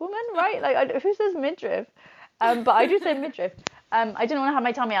old woman, right? Like, who says midriff? But I do say midriff. I didn't want to have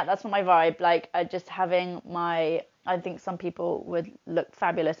my tummy out. That's not my vibe. Like, just having my... I think some people would look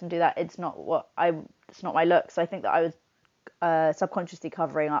fabulous and do that. It's not my look. So I think that I was subconsciously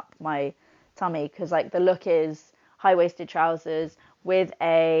covering up my tummy, because like the look is high-waisted trousers with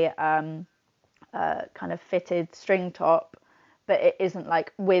a kind of fitted string top, but it isn't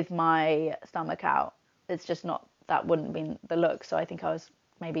like with my stomach out. It's just not, that wouldn't be the look. So I think I was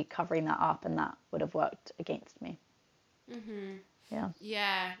maybe covering that up, and that would have worked against me.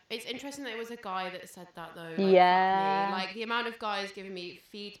 Yeah, it's interesting that it was a guy that said that though. Like, Yeah, like the amount of guys giving me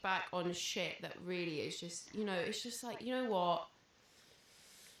feedback on shit that really is just, it's just like, you know what,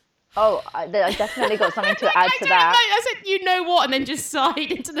 I definitely got something to add to that. I said, you know what, and then just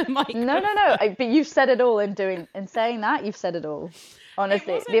sighed into the microphone. No. But you've said it all in saying that. You've said it all.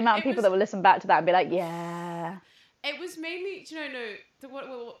 Honestly, the amount of people that will listen back to that and be like, yeah. It was mainly, what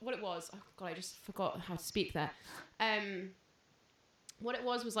it was. Oh God, I just forgot how to speak there. What it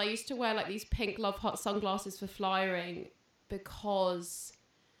was I used to wear like these pink Love Heart sunglasses for flyering because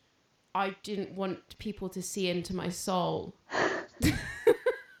I didn't want people to see into my soul.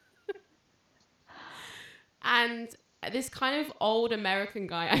 And this kind of old American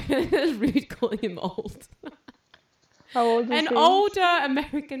guy, I think it's rude calling him old. How old is he? An older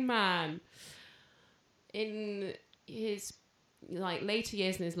American man in his like later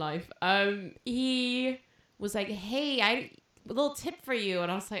years in his life. He was like, hey, a little tip for you.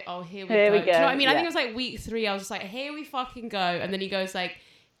 And I was like, oh, here we go. Do you know what I mean? Yeah. I think it was like week 3. I was just like, here we fucking go. And then he goes like,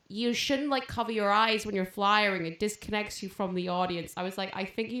 you shouldn't like cover your eyes when you're flying. It disconnects you from the audience. I was like, I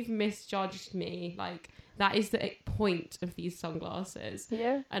think you've misjudged me. Like, that is the point of these sunglasses.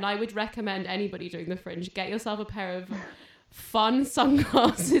 Yeah. And I would recommend anybody doing the Fringe, get yourself a pair of fun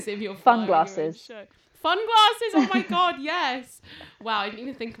sunglasses if you're flying. Fun glasses. Fun glasses, oh my God, yes. Wow, I didn't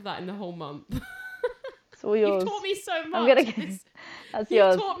even think of that in the whole month. It's all yours. You've taught me so much. I'm gonna get... That's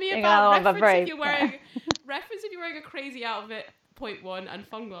yours. You've taught me about reference if you're wearing a crazy outfit, point 1, and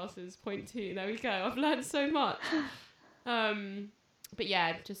fun glasses, point 2. There we go. I've learned so much. But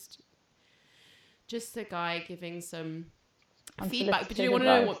yeah, just the guy giving some feedback. But do you want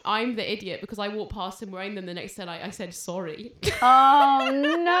to know what? I'm the idiot because I walked past him wearing them the next day. I said sorry. Oh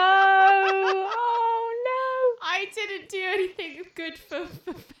no! I didn't do anything good for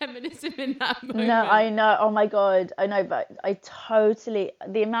feminism in that moment. No, I know. Oh my God, I know. But I totally,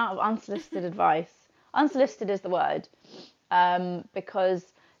 the amount of unsolicited advice. Unsolicited is the word.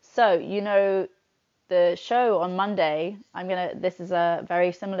 Because the show on Monday. This is a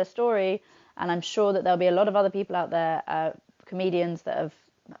very similar story. And I'm sure that there'll be a lot of other people out there, comedians that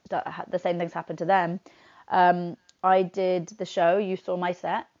the same things happen to them. I did the show. You saw my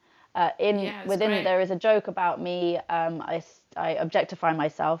set. Within it, there is a joke about me. I objectify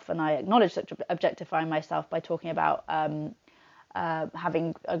myself, and I acknowledge such objectifying myself by talking about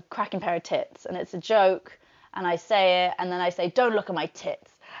having a cracking pair of tits. And it's a joke, and I say it, and then I say, "Don't look at my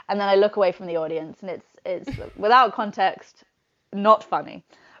tits," and then I look away from the audience, and it's without context, not funny.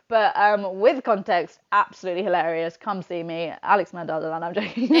 But with context, absolutely hilarious. Come see me, Alex Mandela, and I'm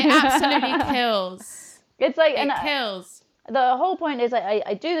joking. It absolutely kills. It's like it kills. The whole point is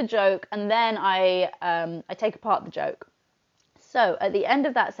I do the joke, and then I take apart the joke. So at the end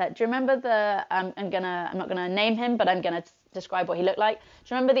of that set, do you remember I'm not gonna name him, but I'm gonna describe what he looked like.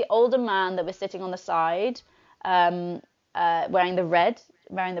 Do you remember the older man that was sitting on the side, wearing the red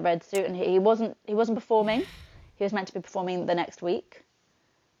suit, and he wasn't performing. He was meant to be performing the next week.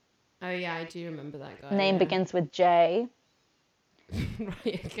 Oh yeah, I do remember that guy. Name begins with J.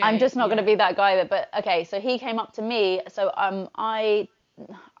 Right, okay. I'm just not going to be that guy, but okay. So he came up to me. So I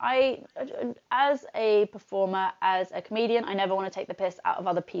as a performer, as a comedian, I never want to take the piss out of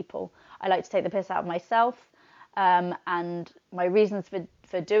other people. I like to take the piss out of myself. And my reasons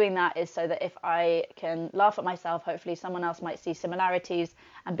for doing that is so that if I can laugh at myself, hopefully someone else might see similarities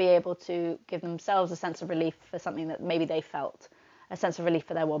and be able to give themselves a sense of relief for something that maybe they felt, a sense of relief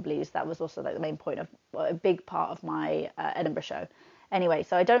for their wobblies. That was also like the main point of a big part of my Edinburgh show. Anyway,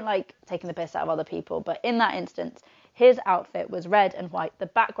 so I don't like taking the piss out of other people, but in that instance, his outfit was red and white. The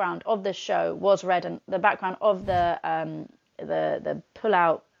background of the show was red, and the background of the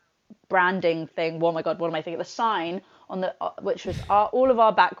pull-out branding thing. Oh my God, what am I thinking? The sign on the which was all of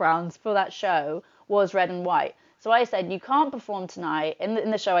our backgrounds for that show was red and white. So I said, you can't perform tonight.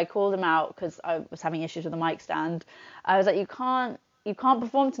 In the show, I called him out because I was having issues with the mic stand. I was like, you can't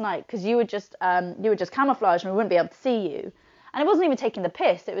perform tonight because you would just camouflage and we wouldn't be able to see you. And it wasn't even taking the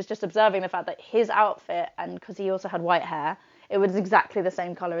piss. It was just observing the fact that his outfit, and because he also had white hair, it was exactly the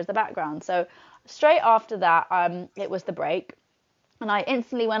same color as the background. So straight after that, it was the break. And I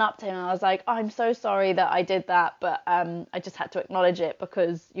instantly went up to him and I was like, I'm so sorry that I did that, but I just had to acknowledge it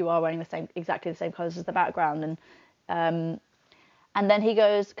because you are wearing exactly the same colors as the background. And then he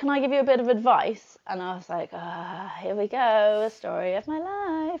goes, can I give you a bit of advice? And I was like, here we go, a story of my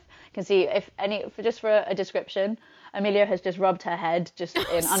life. You can see, just for a description, Amelia has just rubbed her head just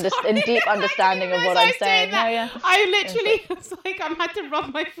in deep understanding of what I'm saying. No, yeah. I literally was like, I had to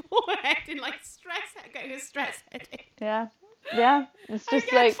rub my forehead in like getting a stress headache. Yeah. Yeah, it's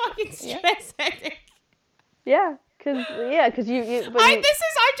just like fucking stress headache. Yeah, because you. I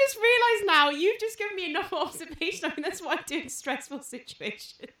just realised now. You've just given me enough observation. I mean, that's what I do in stressful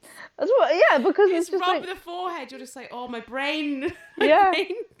situations. That's what. Yeah, because you it's just rub like the forehead. You're just like, oh, my brain. Yeah.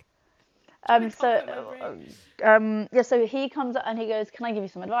 Brain. So he comes up and he goes, "Can I give you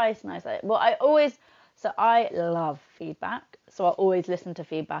some advice?" And I say, "Well, I love feedback. So I'll always listen to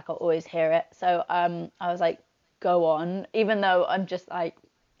feedback. I'll always hear it. So I was like, go on, even though I'm just like,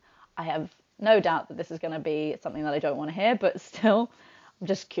 I have no doubt that this is going to be something that I don't want to hear, but still, I'm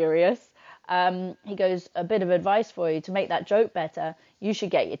just curious. He goes, a bit of advice for you to make that joke better. You should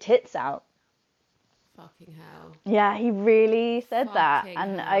get your tits out. Fucking hell. Yeah, he really said that.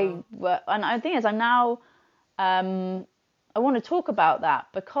 And hell. the thing is, I'm now, I want to talk about that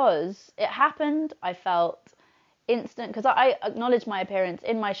because it happened. I felt instant, because I acknowledge my appearance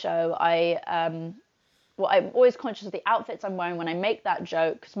in my show. I'm always conscious of the outfits I'm wearing when I make that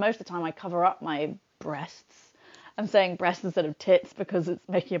joke, because most of the time I cover up my breasts. I'm saying breasts instead of tits because it's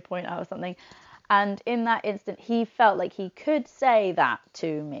making a point out of something. And in that instant, he felt like he could say that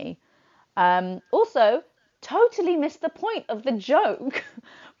to me. Also, totally missed the point of the joke,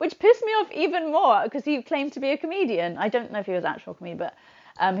 which pissed me off even more because he claimed to be a comedian. I don't know if he was an actual comedian, but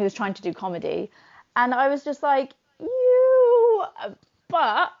he was trying to do comedy. And I was just like,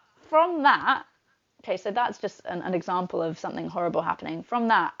 but from that, okay, so that's just an example of something horrible happening. From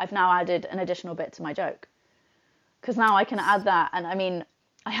that, I've now added an additional bit to my joke. Because now I can add that. And I mean,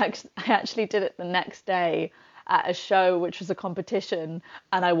 I actually did it the next day at a show, which was a competition,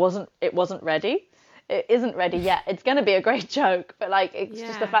 and it wasn't ready. It isn't ready yet. It's going to be a great joke, but like, it's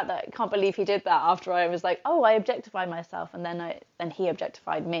just the fact that I can't believe he did that after I was like, oh, I objectified myself. And then he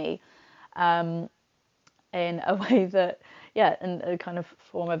objectified me, in a way that, in a kind of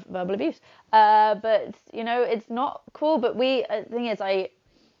form of verbal abuse. But it's not cool. But the thing is, I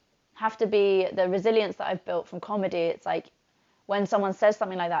have to be, the resilience that I've built from comedy. It's like when someone says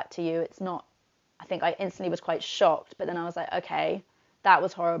something like that to you, it's not, I think I instantly was quite shocked, but then I was like, okay, that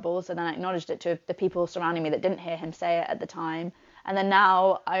was horrible. So then I acknowledged it to the people surrounding me that didn't hear him say it at the time. And then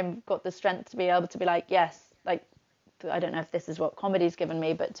now I've got the strength to be able to be like, yes, like, I don't know if this is what comedy's given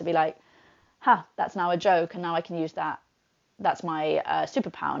me, but to be like, that's now a joke. And now I can use that. That's my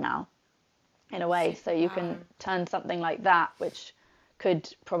superpower now, in a way. So you can turn something like that, which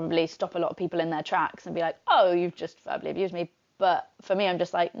could probably stop a lot of people in their tracks and be like, oh, you've just verbally abused me. But for me, I'm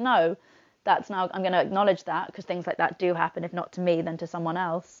just like, no, I'm going to acknowledge that, because things like that do happen, if not to me, then to someone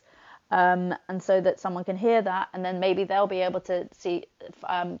else. And so that someone can hear that, and then maybe they'll be able to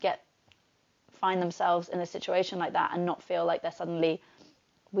find themselves in a situation like that and not feel like they're suddenly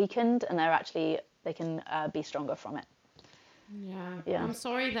weakened, and they can be stronger from it. Yeah. I'm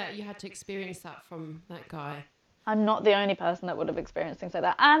sorry that you had to experience that from that guy. I'm not the only person that would have experienced things like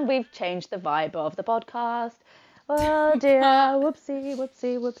that. And we've changed the vibe of the podcast. Oh dear, whoopsie.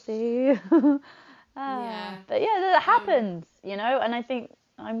 But yeah, that happens, and I think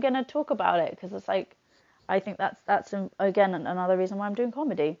I'm going to talk about it, because it's like, I think that's again, another reason why I'm doing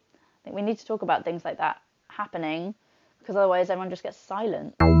comedy. I think we need to talk about things like that happening, because otherwise everyone just gets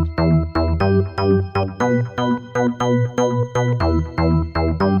silent.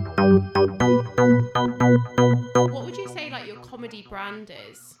 What would you say like your comedy brand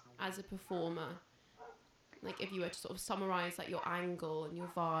is as a performer? Like if you were to sort of summarize like your angle and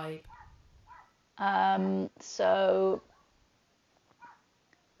your vibe. So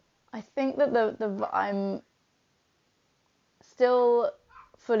I think that I'm still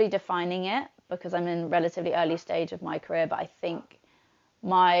fully defining it because I'm in a relatively early stage of my career, but I think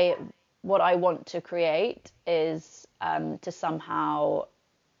what I want to create is to somehow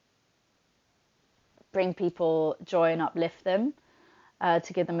bring people joy and uplift them,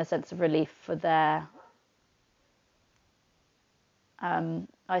 to give them a sense of relief for their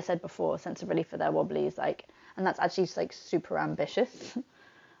I said before, a sense of relief for their wobblies, like, and that's actually just, like, super ambitious,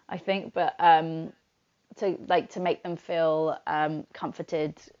 I think, but to make them feel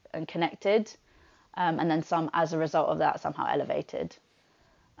comforted and connected, and then as a result of that, somehow elevated.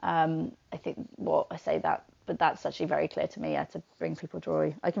 I think what I say that, but that's actually very clear to me. To bring people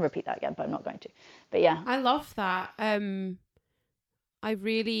joy. I can repeat that again, but I'm not going to. But yeah, I love that. I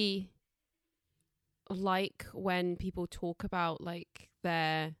really like when people talk about like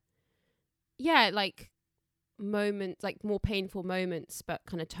their like moments, like more painful moments, but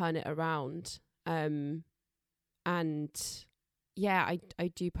kind of turn it around. And yeah, I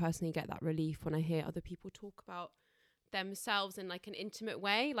do personally get that relief when I hear other people talk about themselves in like an intimate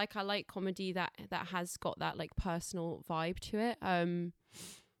way. Like I like comedy that has got that like personal vibe to it.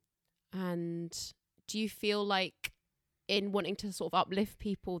 And do you feel like in wanting to sort of uplift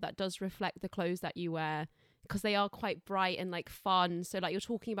people, that does reflect the clothes that you wear, because they are quite bright and like fun? So like you're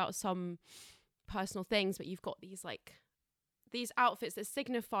talking about some personal things, but you've got these outfits that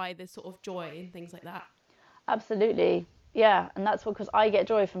signify this sort of joy and things like that. Absolutely. Yeah, and that's because I get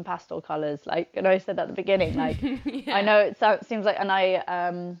joy from pastel colours. Like, and I said that at the beginning. Like, yeah. I know it seems like, and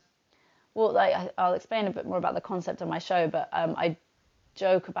I'll explain a bit more about the concept of my show, but I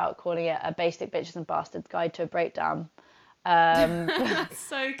joke about calling it a Basic Bitches and Bastards Guide to a Breakdown. That's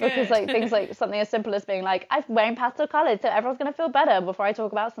so good. Because like things like something as simple as being like, I'm wearing pastel colours, so everyone's gonna feel better before I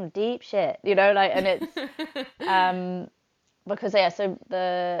talk about some deep shit, you know, like, and it's because yeah, so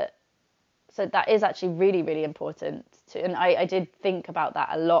that is actually really, really important to, and I did think about that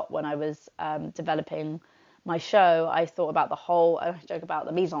a lot when I was developing my show. I thought about I joke about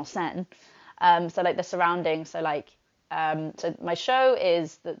the mise en scène, so like the surroundings, so like so my show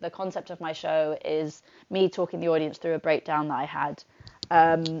is the concept of my show is me talking the audience through a breakdown that I had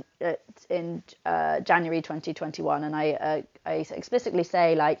in January 2021, and I explicitly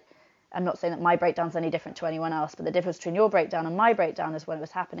say, like, I'm not saying that my breakdown's any different to anyone else, but the difference between your breakdown and my breakdown is when it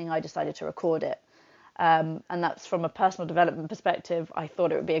was happening, I decided to record it. And that's from a personal development perspective. I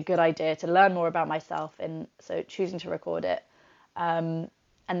thought it would be a good idea to learn more about myself, and so choosing to record it.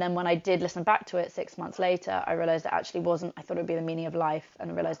 And then when I did listen back to it 6 months later, I realized it actually wasn't. I thought it would be the meaning of life,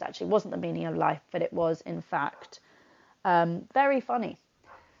 and I realized it actually wasn't the meaning of life, but it was, in fact, very funny.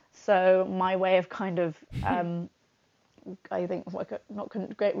 So my way of kind of, I think, not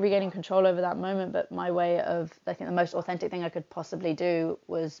regaining control over that moment, but my way of, I think the most authentic thing I could possibly do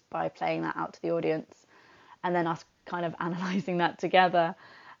was by playing that out to the audience, and then us kind of analysing that together,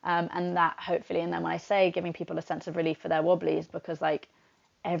 and that hopefully, and then when I say giving people a sense of relief for their wobblies, because like,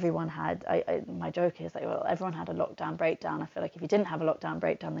 everyone had, my joke is like, well, everyone had a lockdown breakdown. I feel like if you didn't have a lockdown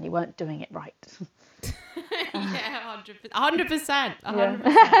breakdown, then you weren't doing it right. Yeah, 100%.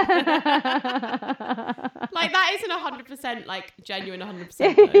 Like, that isn't 100% like genuine 100%.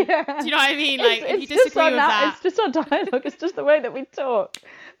 Yeah. Do you know what I mean? Like, if you disagree with that. It's just our dialogue. It's just the way that we talk.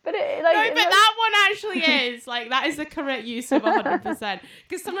 But that one actually is like, that is the correct use of 100%.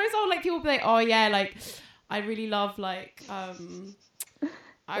 Because sometimes people be like, oh yeah, like I really love like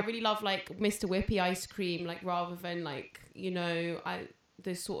Mr. Whippy ice cream, like, rather than like, you know,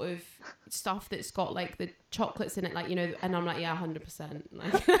 the sort of stuff that's got like the chocolates in it, like, you know, and I'm like, yeah, 100%.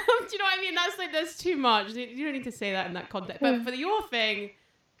 Like, do you know what I mean? That's like, there's too much. You don't need to say that in that context. But for your thing,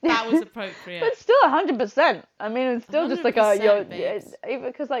 that was appropriate. But still 100%. I mean, it's still just like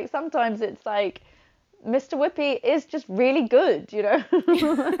because like sometimes it's like, Mr. Whippy is just really good, you know.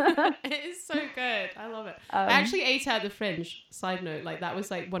 It is so good. I love it. I actually ate at the Fringe. Side note, like, that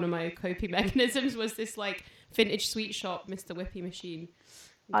was like one of my coping mechanisms, was this like vintage sweet shop Mr. Whippy machine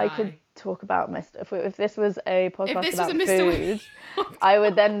guy. I could talk about if this was a podcast about food, I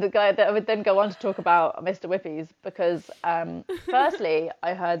would then go on to talk about Mr. Whippy's, because firstly,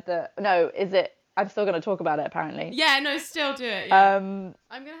 I heard I'm still going to talk about it, apparently. Yeah, no, still do it. Yeah. I'm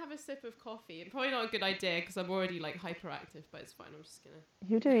going to have a sip of coffee. Probably not a good idea because I'm already like hyperactive, but it's fine. I'm just going to...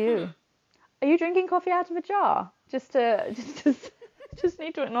 You do you. Are you drinking coffee out of a jar? Just to just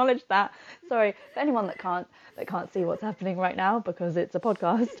need to acknowledge that. Sorry, for anyone that can't see what's happening right now because it's a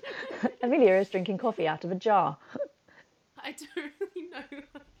podcast, Amelia is drinking coffee out of a jar. I don't really know.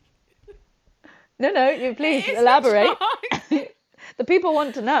 No, you please elaborate. The people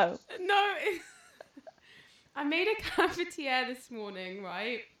want to know. No, I made a cafetiere this morning,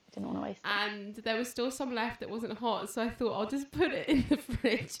 right? Didn't want to waste it. And there was still some left that wasn't hot, so I thought I'll just put it in the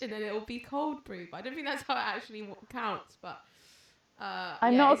fridge and then it'll be cold brew. But I don't think that's how it actually counts. But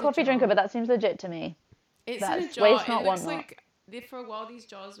I'm not a coffee drinker, but that seems legit to me. It's That's in a jar. waste, not It looks want like for a while these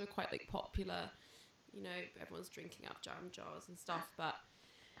jars were quite like popular. You know, everyone's drinking up jam jars and stuff. But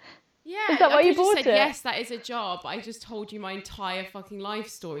yeah, Is that why you bought said, it? yes, that is a jar, but I just told you my entire fucking life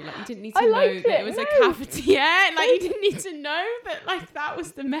story. Like, you didn't need to I know liked that it, it was no. a cafetiere. Like, you didn't need to know that, like, that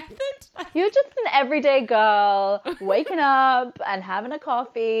was the method. Like, You're just an everyday girl, waking up and having a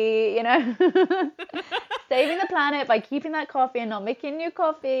coffee, you know, saving the planet by keeping that coffee and not making new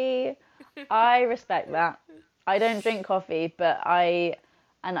coffee. I respect that. I don't drink coffee, but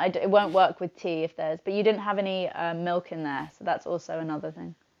it won't work with tea if there's, but you didn't have any milk in there, so that's also another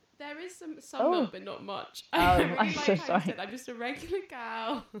thing. there is some milk, but not much. Oh, I I'm so how you sorry. said, I'm just a regular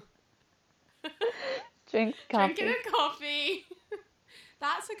gal. Drink coffee. Drinking a coffee.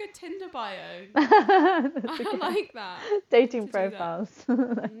 That's a good Tinder bio. That's a I good- like that. Dating to do that. profiles.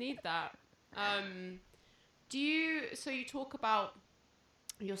 I need that. So you talk about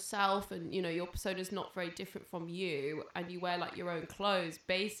yourself and, you know, your persona's not very different from you and you wear like your own clothes,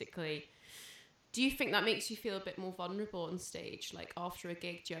 basically. Do you think that makes you feel a bit more vulnerable on stage? Like after a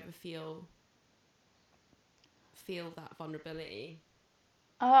gig, do you ever feel that vulnerability?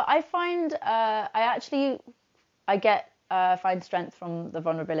 I find I find strength from the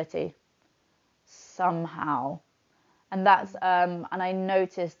vulnerability somehow, and that's and I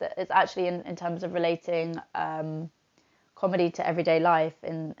noticed that it's actually in terms of relating comedy to everyday life,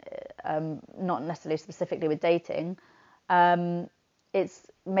 in not necessarily specifically with dating. It's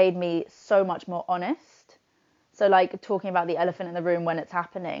made me so much more honest. So like talking about the elephant in the room when it's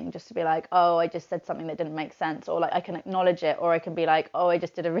happening, just to be like, oh, I just said something that didn't make sense, or like I can acknowledge it, or I can be like, oh, I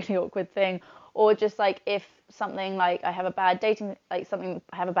just did a really awkward thing, or just like if something like I have a bad date,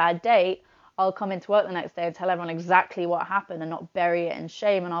 I'll come into work the next day and tell everyone exactly what happened and not bury it in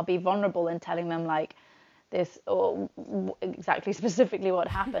shame, and I'll be vulnerable in telling them like this or exactly specifically what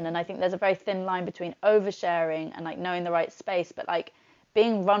happened. And I think there's a very thin line between oversharing and like knowing the right space, but like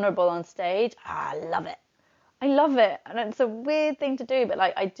being vulnerable on stage, I love it. I love it, and it's a weird thing to do, but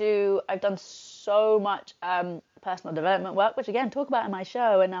like I've done so much personal development work, which again talk about in my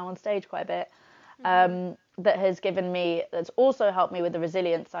show and now on stage quite a bit, that's also helped me with the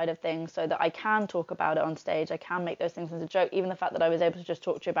resilience side of things, so that I can talk about it on stage. I can make those things as a joke. Even the fact that I was able to just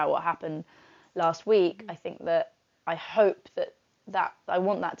talk to you about what happened last week, I think that I hope that I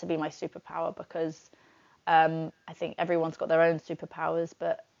want that to be my superpower, because I think everyone's got their own superpowers,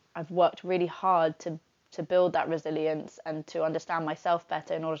 but I've worked really hard to build that resilience and to understand myself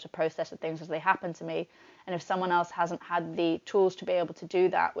better in order to process the things as they happen to me. And if someone else hasn't had the tools to be able to do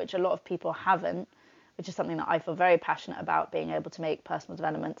that, which a lot of people haven't, which is something that I feel very passionate about, being able to make personal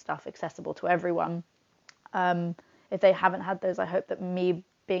development stuff accessible to everyone. If they haven't had those, I hope that me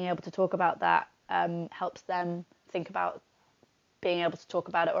being able to talk about that helps them think about being able to talk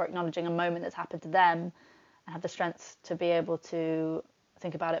about it, or acknowledging a moment that's happened to them, and have the strength to be able to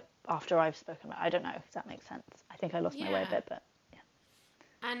think about it after I've spoken about it. I don't know if that makes sense. I think I lost my way a bit, but yeah.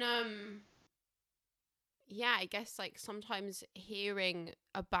 And yeah, I guess like sometimes hearing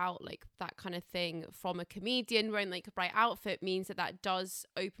about like that kind of thing from a comedian wearing like a bright outfit means that does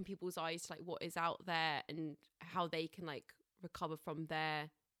open people's eyes to like what is out there and how they can like recover from their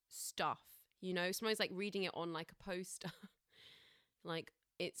stuff, you know. Sometimes like reading it on like a poster like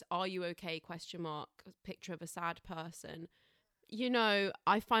it's "Are you okay?" ? Picture of a sad person. You know,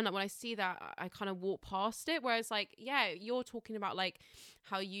 I find that when I see that, I kind of walk past it. Whereas, like, yeah, you're talking about, like,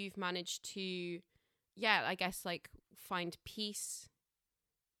 how you've managed to, yeah, I guess, like, find peace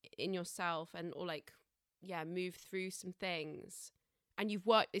in yourself and, or, like, yeah, move through some things. And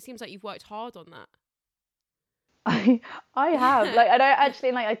it seems like you've worked hard on that. I have. Like, I don't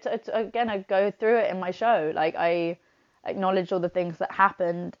actually, like, again, I go through it in my show. Like, I acknowledge all the things that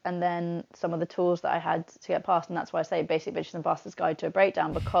happened, and then some of the tools that I had to get past, and that's why I say Basic Bitches and Bastards Guide to a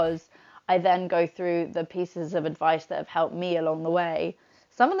Breakdown, because I then go through the pieces of advice that have helped me along the way.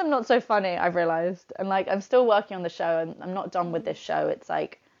 Some of them not so funny, I've realised, and like I'm still working on the show, and I'm not done with this show. It's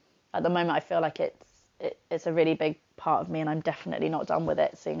like at the moment I feel like it's a really big part of me, and I'm definitely not done with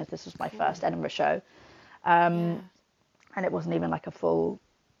it, seeing as this was my first Edinburgh show, and it wasn't even like a full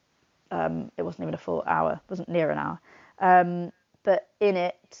hour, it wasn't near an hour. But in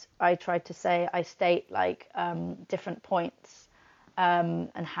it, I tried to say, I state like different points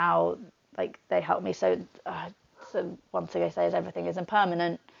and how like they help me. So one thing I say is everything is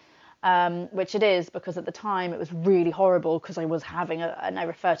impermanent, which it is, because at the time it was really horrible because I was having and I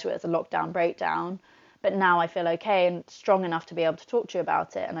refer to it as a lockdown breakdown. But now I feel okay and strong enough to be able to talk to you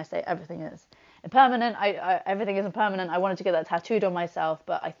about it. And I say everything is impermanent. Everything is impermanent. I wanted to get that tattooed on myself,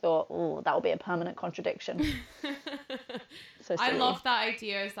 but I thought, oh, that will be a permanent contradiction. So I love that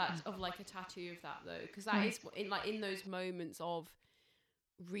idea of like a tattoo of that though, because that is in those moments of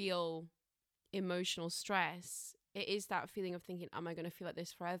real emotional stress, it is that feeling of thinking, am I going to feel like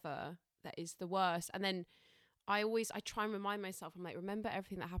this forever? That is the worst. And then I try and remind myself, I'm like, remember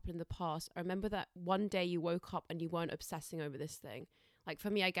everything that happened in the past. I remember that one day you woke up and you weren't obsessing over this thing. Like for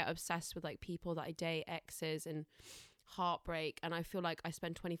me, I get obsessed with like people that I date, exes and heartbreak. And I feel like I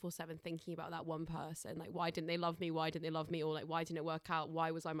spend 24/7 thinking about that one person. Like, why didn't they love me? Why didn't they love me? Or like, why didn't it work out?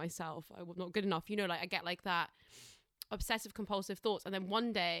 Why was I myself? I was not good enough. You know, like I get like that obsessive compulsive thoughts. And then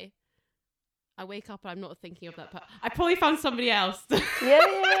one day I wake up and I'm not thinking of that. I probably found somebody else. But you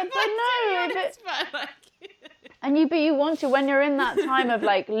want to, when you're in that time of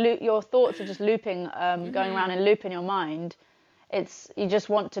like your thoughts are just looping, going around in loop in your mind. You just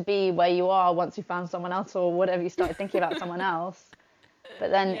want to be where you are once you found someone else or whatever, you started thinking about someone else. But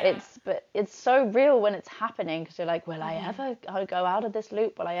then it's so real when it's happening, because you're like, will I ever go out of this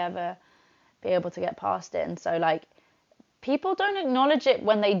loop? Will I ever be able to get past it? And so like, people don't acknowledge it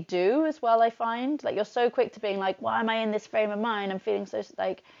when they do as well, I find. Like, you're so quick to being like, why am I in this frame of mind? I'm feeling so,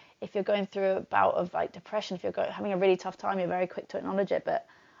 like, if you're going through a bout of, like, depression, if you're having a really tough time, you're very quick to acknowledge it. But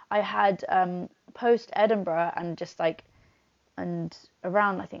I had, post-Edinburgh and just, like, and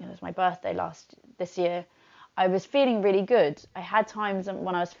around, I think it was my birthday this year, I was feeling really good. I had times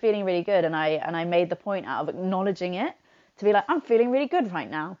when I was feeling really good, and I made the point out of acknowledging it, to be like, I'm feeling really good right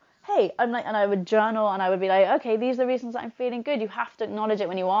now. Hey, I'm like, and I would journal and I would be like, okay, these are the reasons that I'm feeling good. You have to acknowledge it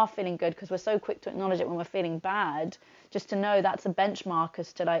when you are feeling good, because we're so quick to acknowledge it when we're feeling bad, just to know that's a benchmark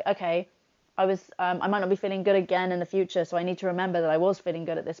as to like, okay, I might not be feeling good again in the future, so I need to remember that I was feeling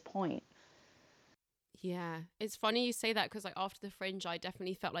good at this point. Yeah, it's funny you say that, because like after the Fringe, I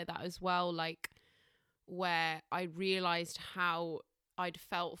definitely felt like that as well, like where I realized how I'd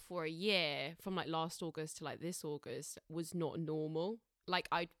felt for a year from like last August to like this August was not normal. Like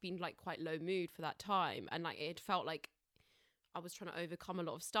I'd been like quite low mood for that time, and like it felt like I was trying to overcome a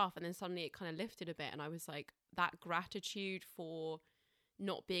lot of stuff, and then suddenly it kind of lifted a bit, and I was like, that gratitude for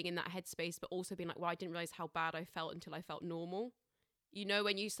not being in that headspace, but also being like, well, I didn't realize how bad I felt until I felt normal. You know,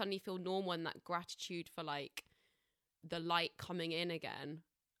 when you suddenly feel normal, and that gratitude for like the light coming in again.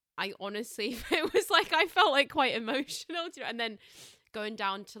 I honestly, it was like I felt like quite emotional, and then going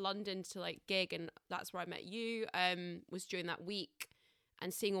down to London to like gig, and that's where I met you, was during that week.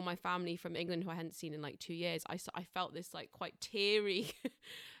 And seeing all my family from England who I hadn't seen in like 2 years, I felt this like quite teary,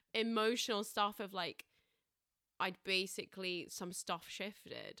 emotional stuff of like, I'd basically, some stuff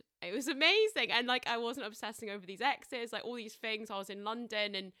shifted. It was amazing. And like, I wasn't obsessing over these exes, like all these things. I was in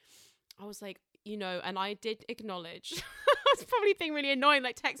London and I was like, you know, and I did acknowledge, I was probably being really annoying,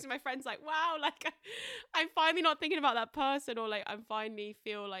 like texting my friends like, wow, like I'm finally not thinking about that person, or like I'm finally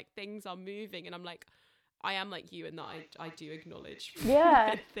feel like things are moving. And I'm like, I am like you in that I do acknowledge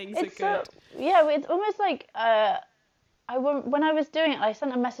things are good. It's almost like when I was doing it, I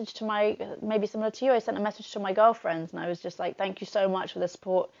sent a message to maybe similar to you, I sent a message to my girlfriends, and I was just like, thank you so much for the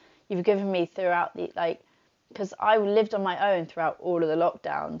support you've given me throughout the, like, because I lived on my own throughout all of the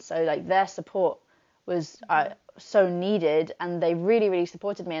lockdown, so like their support was so needed, and they really, really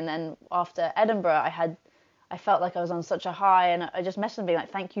supported me. And then after Edinburgh, I felt like I was on such a high, and I just messaged them being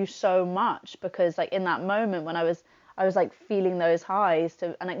like, thank you so much, because like in that moment when I was like feeling those highs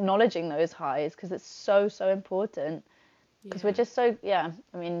and acknowledging those highs, because it's so, so important, because we're just so, I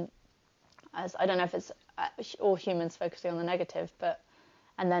mean, I don't know if it's all humans focusing on the negative,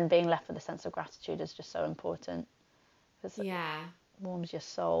 and then being left with a sense of gratitude is just so important, because it warms your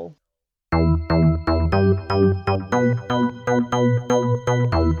soul.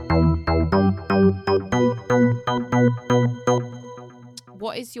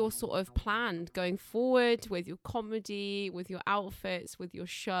 What is your sort of plan going forward with your comedy, with your outfits, with your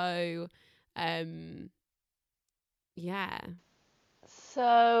show?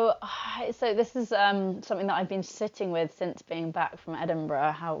 So this is something that I've been sitting with since being back from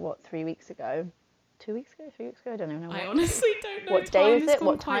Edinburgh. 3 weeks ago? 2 weeks ago? 3 weeks ago? I don't even know. I honestly don't know. What day is it?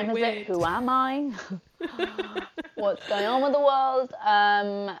 What time is it? Who am I? What's going on with the world?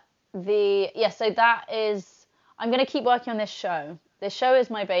 So that is, I'm going to keep working on this show. This show is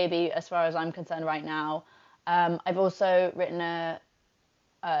my baby as far as I'm concerned right now. I've also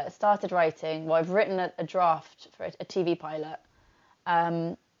started writing. Well, I've written a draft for a TV pilot.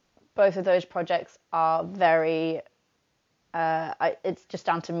 Both of those projects are very. It's just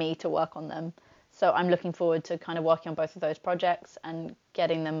down to me to work on them. So I'm looking forward to kind of working on both of those projects and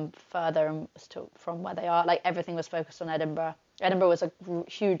getting them further from where they are. Like everything was focused on Edinburgh. Edinburgh was a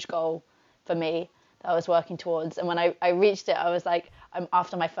huge goal for me that I was working towards. And when I reached it, I was like,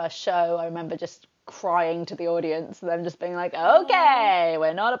 after my first show, I remember just crying to the audience and them just being like, okay,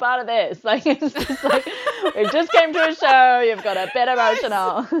 we're not a part of this. Like, it's just like, we just came to a show, you've got a bit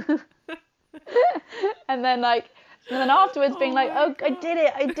emotional. And then afterwards being like, oh, I did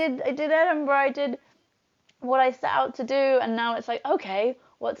it. I did Edinburgh. I did what I set out to do. And now it's like, okay,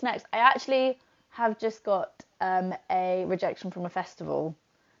 what's next? I actually have just got a rejection from a festival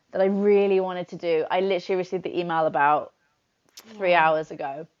that I really wanted to do. I literally received the email about 3 hours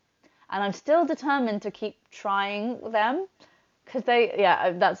ago. And I'm still determined to keep trying them because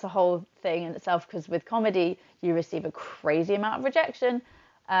that's the whole thing in itself. Because with comedy, you receive a crazy amount of rejection.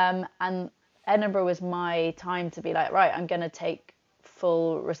 And Edinburgh was my time to be like, right, I'm going to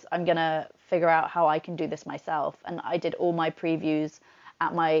I'm going to figure out how I can do this myself. And I did all my previews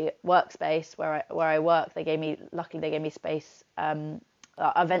at my workspace where I work. Luckily they gave me space,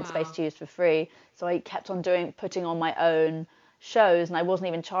 event space to use for free. So I kept on putting on my own shows, and I wasn't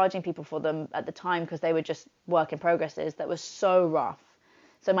even charging people for them at the time because they were just work in progresses that was so rough.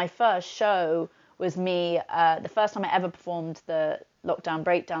 So my first show was me, the first time I ever performed the lockdown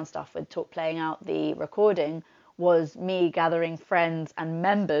breakdown stuff with playing out the recording was me gathering friends and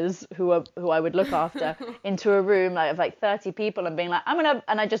members who I would look after into a room of like 30 people and being like,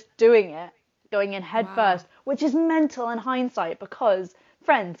 and I just doing it, going in head first, which is mental in hindsight because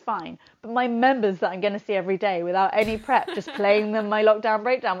friends, fine, but my members that I'm going to see every day without any prep, just playing them my lockdown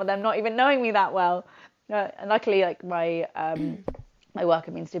breakdown with them not even knowing me that well. And luckily, like my work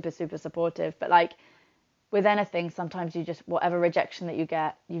have been super, super supportive. But like with anything, sometimes whatever rejection that you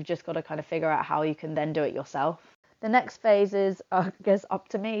get, you've just got to kind of figure out how you can then do it yourself. The next phase is, I guess, up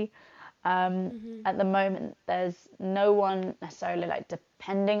to me. At the moment, there's no one necessarily like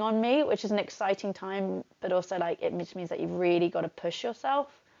depending on me, which is an exciting time, but also like it means that you've really got to push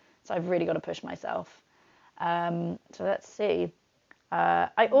yourself. So I've really got to push myself. So let's see.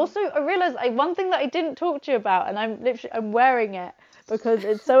 I realized one thing that I didn't talk to you about, and I'm wearing it because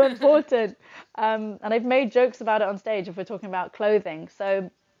it's so important. And I've made jokes about it on stage if we're talking about clothing. So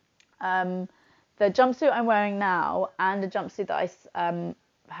the jumpsuit I'm wearing now and a jumpsuit that I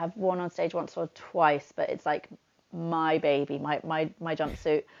have worn on stage once or twice, but it's like my baby, my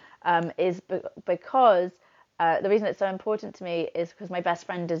jumpsuit, is because the reason it's so important to me is because my best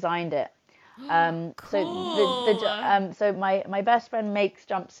friend designed it. Cool. So my best friend makes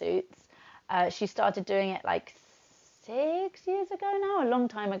jumpsuits. She started doing it like 6 years ago now, a long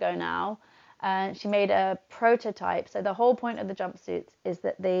time ago now. She made a prototype. So the whole point of the jumpsuits is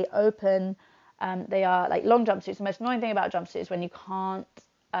that they open. They are like long jumpsuits. The most annoying thing about jumpsuits is when you can't.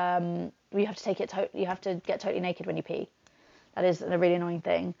 You have to you have to get totally naked when you pee. That is a really annoying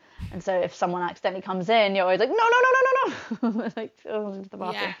thing. And so if someone accidentally comes in, you're always like, no. Like, into the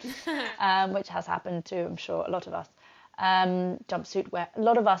bathroom. Yeah. Which has happened to, I'm sure, a lot of us. Jumpsuit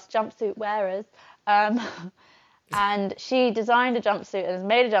wearers. And she designed a jumpsuit and has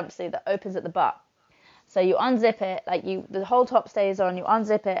made a jumpsuit that opens at the butt. So you unzip it, the whole top stays on, you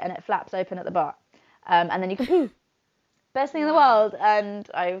unzip it and it flaps open at the butt. And then you can pee. Best thing in the world. And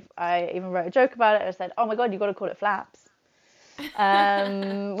I even wrote a joke about it. I said, oh my God, you've got to call it flaps.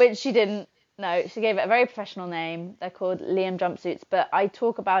 Which she didn't. No, she gave it a very professional name. They're called Liam jumpsuits. But I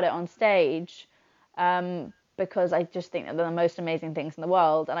talk about it on stage because I just think that they're the most amazing things in the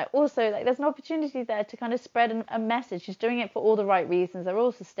world. And I also, there's an opportunity there to kind of spread a message. She's doing it for all the right reasons. They're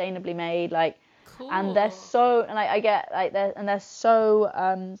all sustainably made. Cool. And they're so, and I get they're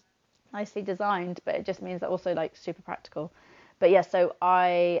so nicely designed, but it just means they're also super practical. But yeah, so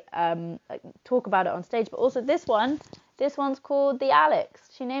I talk about it on stage, but also this one's called the Alex.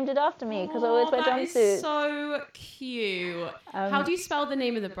 She named it after me because I always wear jumpsuits. That is so cute. How do you spell the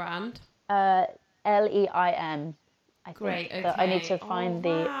name of the brand? Leim. Great. Okay. I need to find the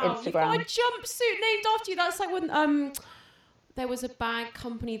Instagram. You've got a jumpsuit named after you. That's like when there was a bag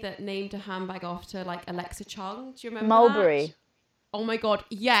company that named a handbag after Alexa Chung. Do you remember Mulberry? That? Oh my God,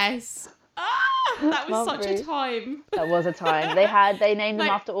 yes. That was such a time. That was a time. They named them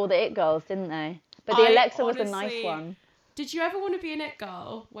after all the It Girls, didn't they? But the Alexa was a nice one. Did you ever want to be an It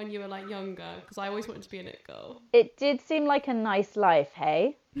Girl when you were younger? Because I always wanted to be an It Girl. It did seem like a nice life,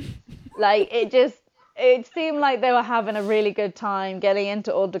 hey? It seemed like they were having a really good time getting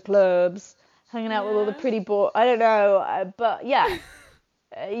into all the clubs, hanging out with all the pretty boys. I don't know, but yeah.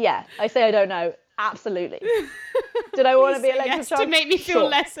 Yeah, I say I don't know. Absolutely. Did I want to be Electra yes, Chunk? to make me feel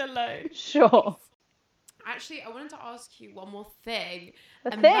less alone. Sure. Actually, I wanted to ask you one more thing.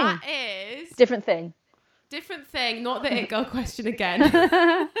 That is... Different thing. Different thing, not the it girl question again. I want to be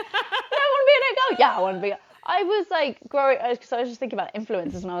an it girl. Yeah, I want to be. I was like growing, because I was just thinking about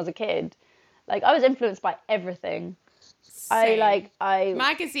influences when I was a kid. Like, I was influenced by everything. Same.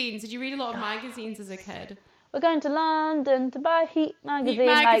 Magazines. Did you read a lot of magazines as a kid? We're going to London to buy Heat magazine. Heat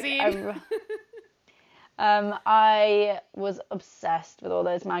magazine. Like, I was obsessed with all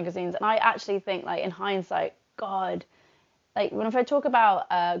those magazines, and I actually think, like, in hindsight, God, like, when I talk about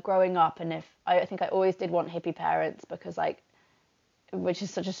growing up, and I think I always did want hippie parents, because, like, which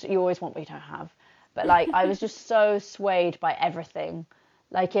is you always want what you don't have, but, like, I was just so swayed by everything.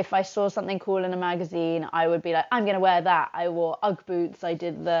 Like, if I saw something cool in a magazine, I would be like, I'm gonna wear that. I wore Ugg boots. I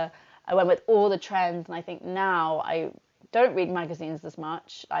went with all the trends, and I think now I don't read magazines as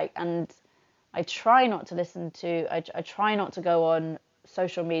much, like, and I try not to I try not to go on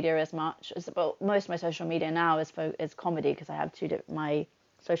social media as much. But most of my social media now is comedy, because I have my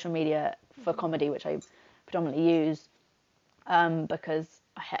social media for comedy, which I predominantly use, because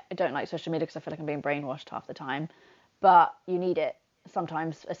I don't like social media because I feel like I'm being brainwashed half the time. But you need it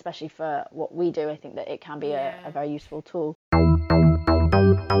sometimes, especially for what we do. I think that it can be a very useful tool.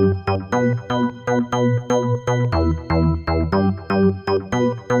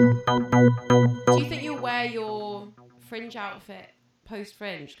 Do you think you'll wear your fringe outfit post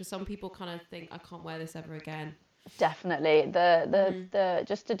fringe? Because some people kind of think, I can't wear this ever again. Definitely.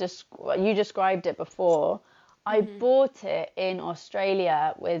 You described it before. I bought it in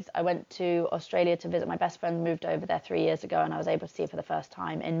Australia I went to Australia to visit. My best friend moved over there 3 years ago, and I was able to see it for the first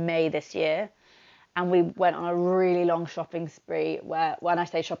time in May this year. And we went on a really long shopping spree, where, when I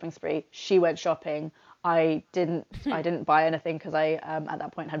say shopping spree, she went shopping. I didn't buy anything, because I at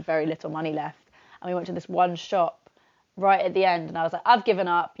that point had very little money left. And we went to this one shop right at the end, and I was like, I've given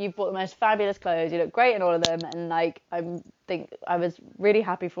up. You've bought the most fabulous clothes. You look great in all of them. And, like, I was really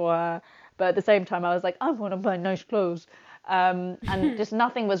happy for her. But at the same time, I was like, I want to buy nice clothes. And just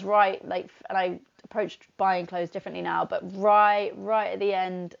nothing was right. Like, and I approached buying clothes differently now. But right at the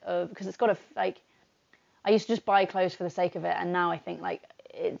end of, because it's got to, like, I used to just buy clothes for the sake of it. And now I think, like,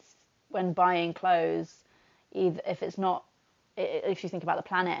 it's when buying clothes, if you think about the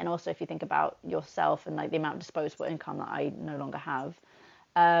planet, and also if you think about yourself and, like, the amount of disposable income that I no longer have,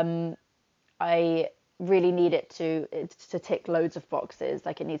 I really need it to tick loads of boxes.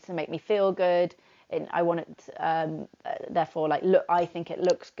 Like, it needs to make me feel good. I want it, therefore, like, look, I think it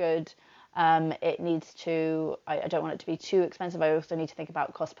looks good. It needs to, I don't want it to be too expensive. I also need to think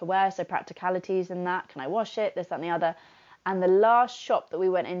about cost per wear, so practicalities in that. Can I wash it? This, that, and the other. And the last shop that we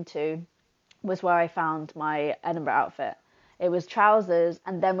went into was where I found my Edinburgh outfit. It was trousers,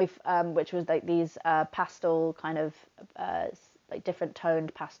 and then which was like these pastel kind of like different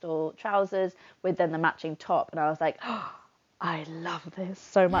toned pastel trousers with then the matching top. And I was like, oh, I love this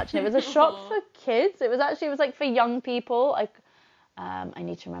so much. And it was a shop for kids. It was like for young people. Like, I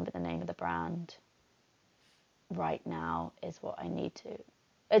need to remember the name of the brand right now is what I need to.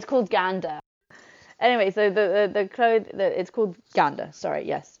 It's called Gander. Anyway, so the clothes, it's called Gander. Sorry,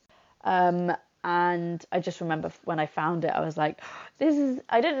 yes. And I just remember when I found it, I was like,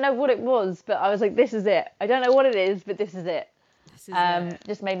 I didn't know what it was, but I was like, this is it. I don't know what it is, but this is it.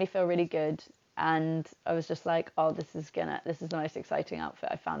 Just made me feel really good. And I was just like, oh, this is the most exciting outfit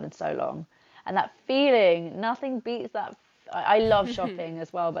I've found in so long. And that feeling, nothing beats that. I love shopping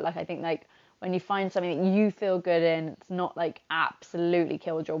as well, but, like, I think, like, when you find something that you feel good in, it's not, like, absolutely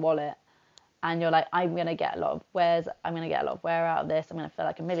killed your wallet. And you're like, I'm going to get a lot of wear out of this. I'm going to feel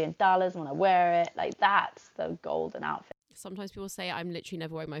like $1 million when I wear it. Like, that's the golden outfit. Sometimes people say I'm literally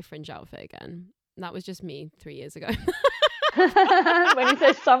never wearing my fringe outfit again. That was just me 3 years ago. When you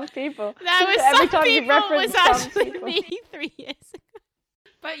say some people. That was every some time people, you reference was actually some people. me 3 years ago.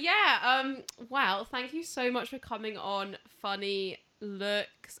 But yeah, wow, thank you so much for coming on Funny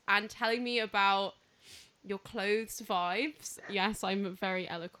Looks and telling me about your clothes vibes. Yes, I'm a very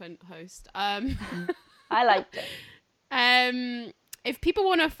eloquent host. I liked it. If people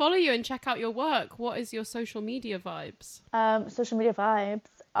want to follow you and check out your work, what is your social media vibes? Social media vibes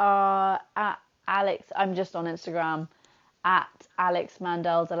are at Alex. I'm just on Instagram at Alex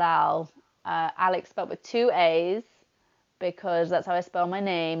Mandel Dalal. Alex spelled with 2 A's because that's how I spell my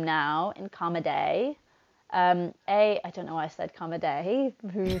name now in comedy. I don't know why I said comedy.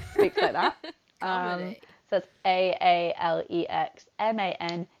 Who speaks like that? Comedy. So it's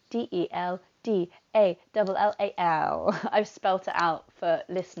AALEXMANDELDAL. Dallal. I've spelt it out for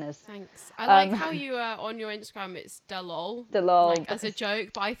listeners. Thanks. I like how you on your Instagram it's Dalol, like as a joke,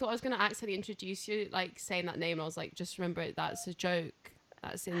 but I thought I was gonna accidentally introduce you like saying that name, and I was like, just remember that's a joke.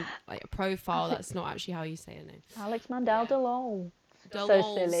 That's in like a profile. That's not actually how you say a name. Alex Mandel Dalol. The So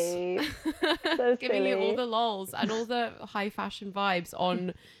lols. silly. So Giving you all silly. the lols and all the high fashion vibes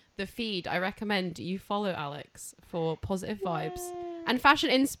on the feed. I recommend you follow Alex for positive vibes and fashion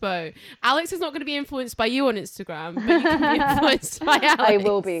inspo. Alex is not going to be influenced by you on Instagram, but you can be influenced by Alex. I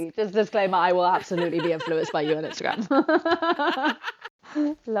will be. Just disclaimer, I will absolutely be influenced by you on Instagram.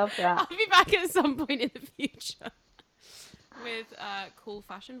 Love that. I'll be back at some point in the future with cool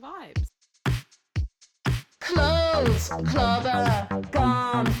fashion vibes. Clothes clubber,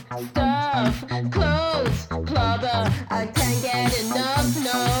 gum stuff. Clothes clubber, I can't get enough,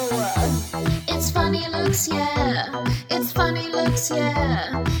 no. It's funny looks, yeah. It's funny looks,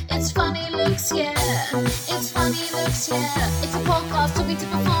 yeah. It's funny looks, yeah. It's funny looks, yeah. It's a podcast talking to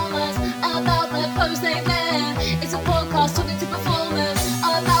performers about the clothes they wear. It's a podcast talking to performers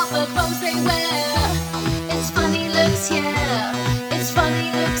about the clothes they wear. It's funny looks, yeah. It's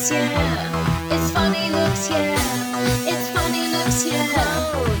funny looks, yeah. It's funny looks, yeah. It's funny looks, yeah.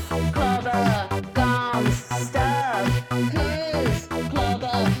 Clothes clubber, gums, stuff. Clothes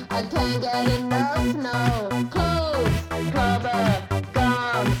clubber, I can't get enough, no. Clothes clubber,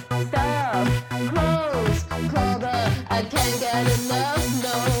 gums, stuff. Clothes clubber, I can't get enough,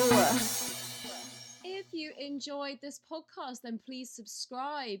 no. If you enjoyed this podcast, then please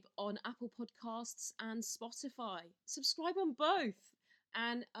subscribe on Apple Podcasts and Spotify. Subscribe on both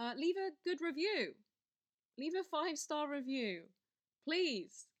and leave a good review. Leave a 5-star review.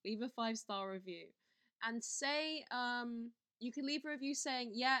 Please leave a 5-star review. And say, you can leave a review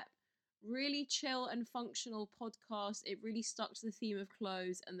saying, yeah, really chill and functional podcast. It really stuck to the theme of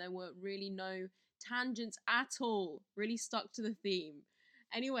clothes and there were really no tangents at all. Really stuck to the theme.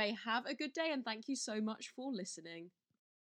 Anyway, have a good day and thank you so much for listening.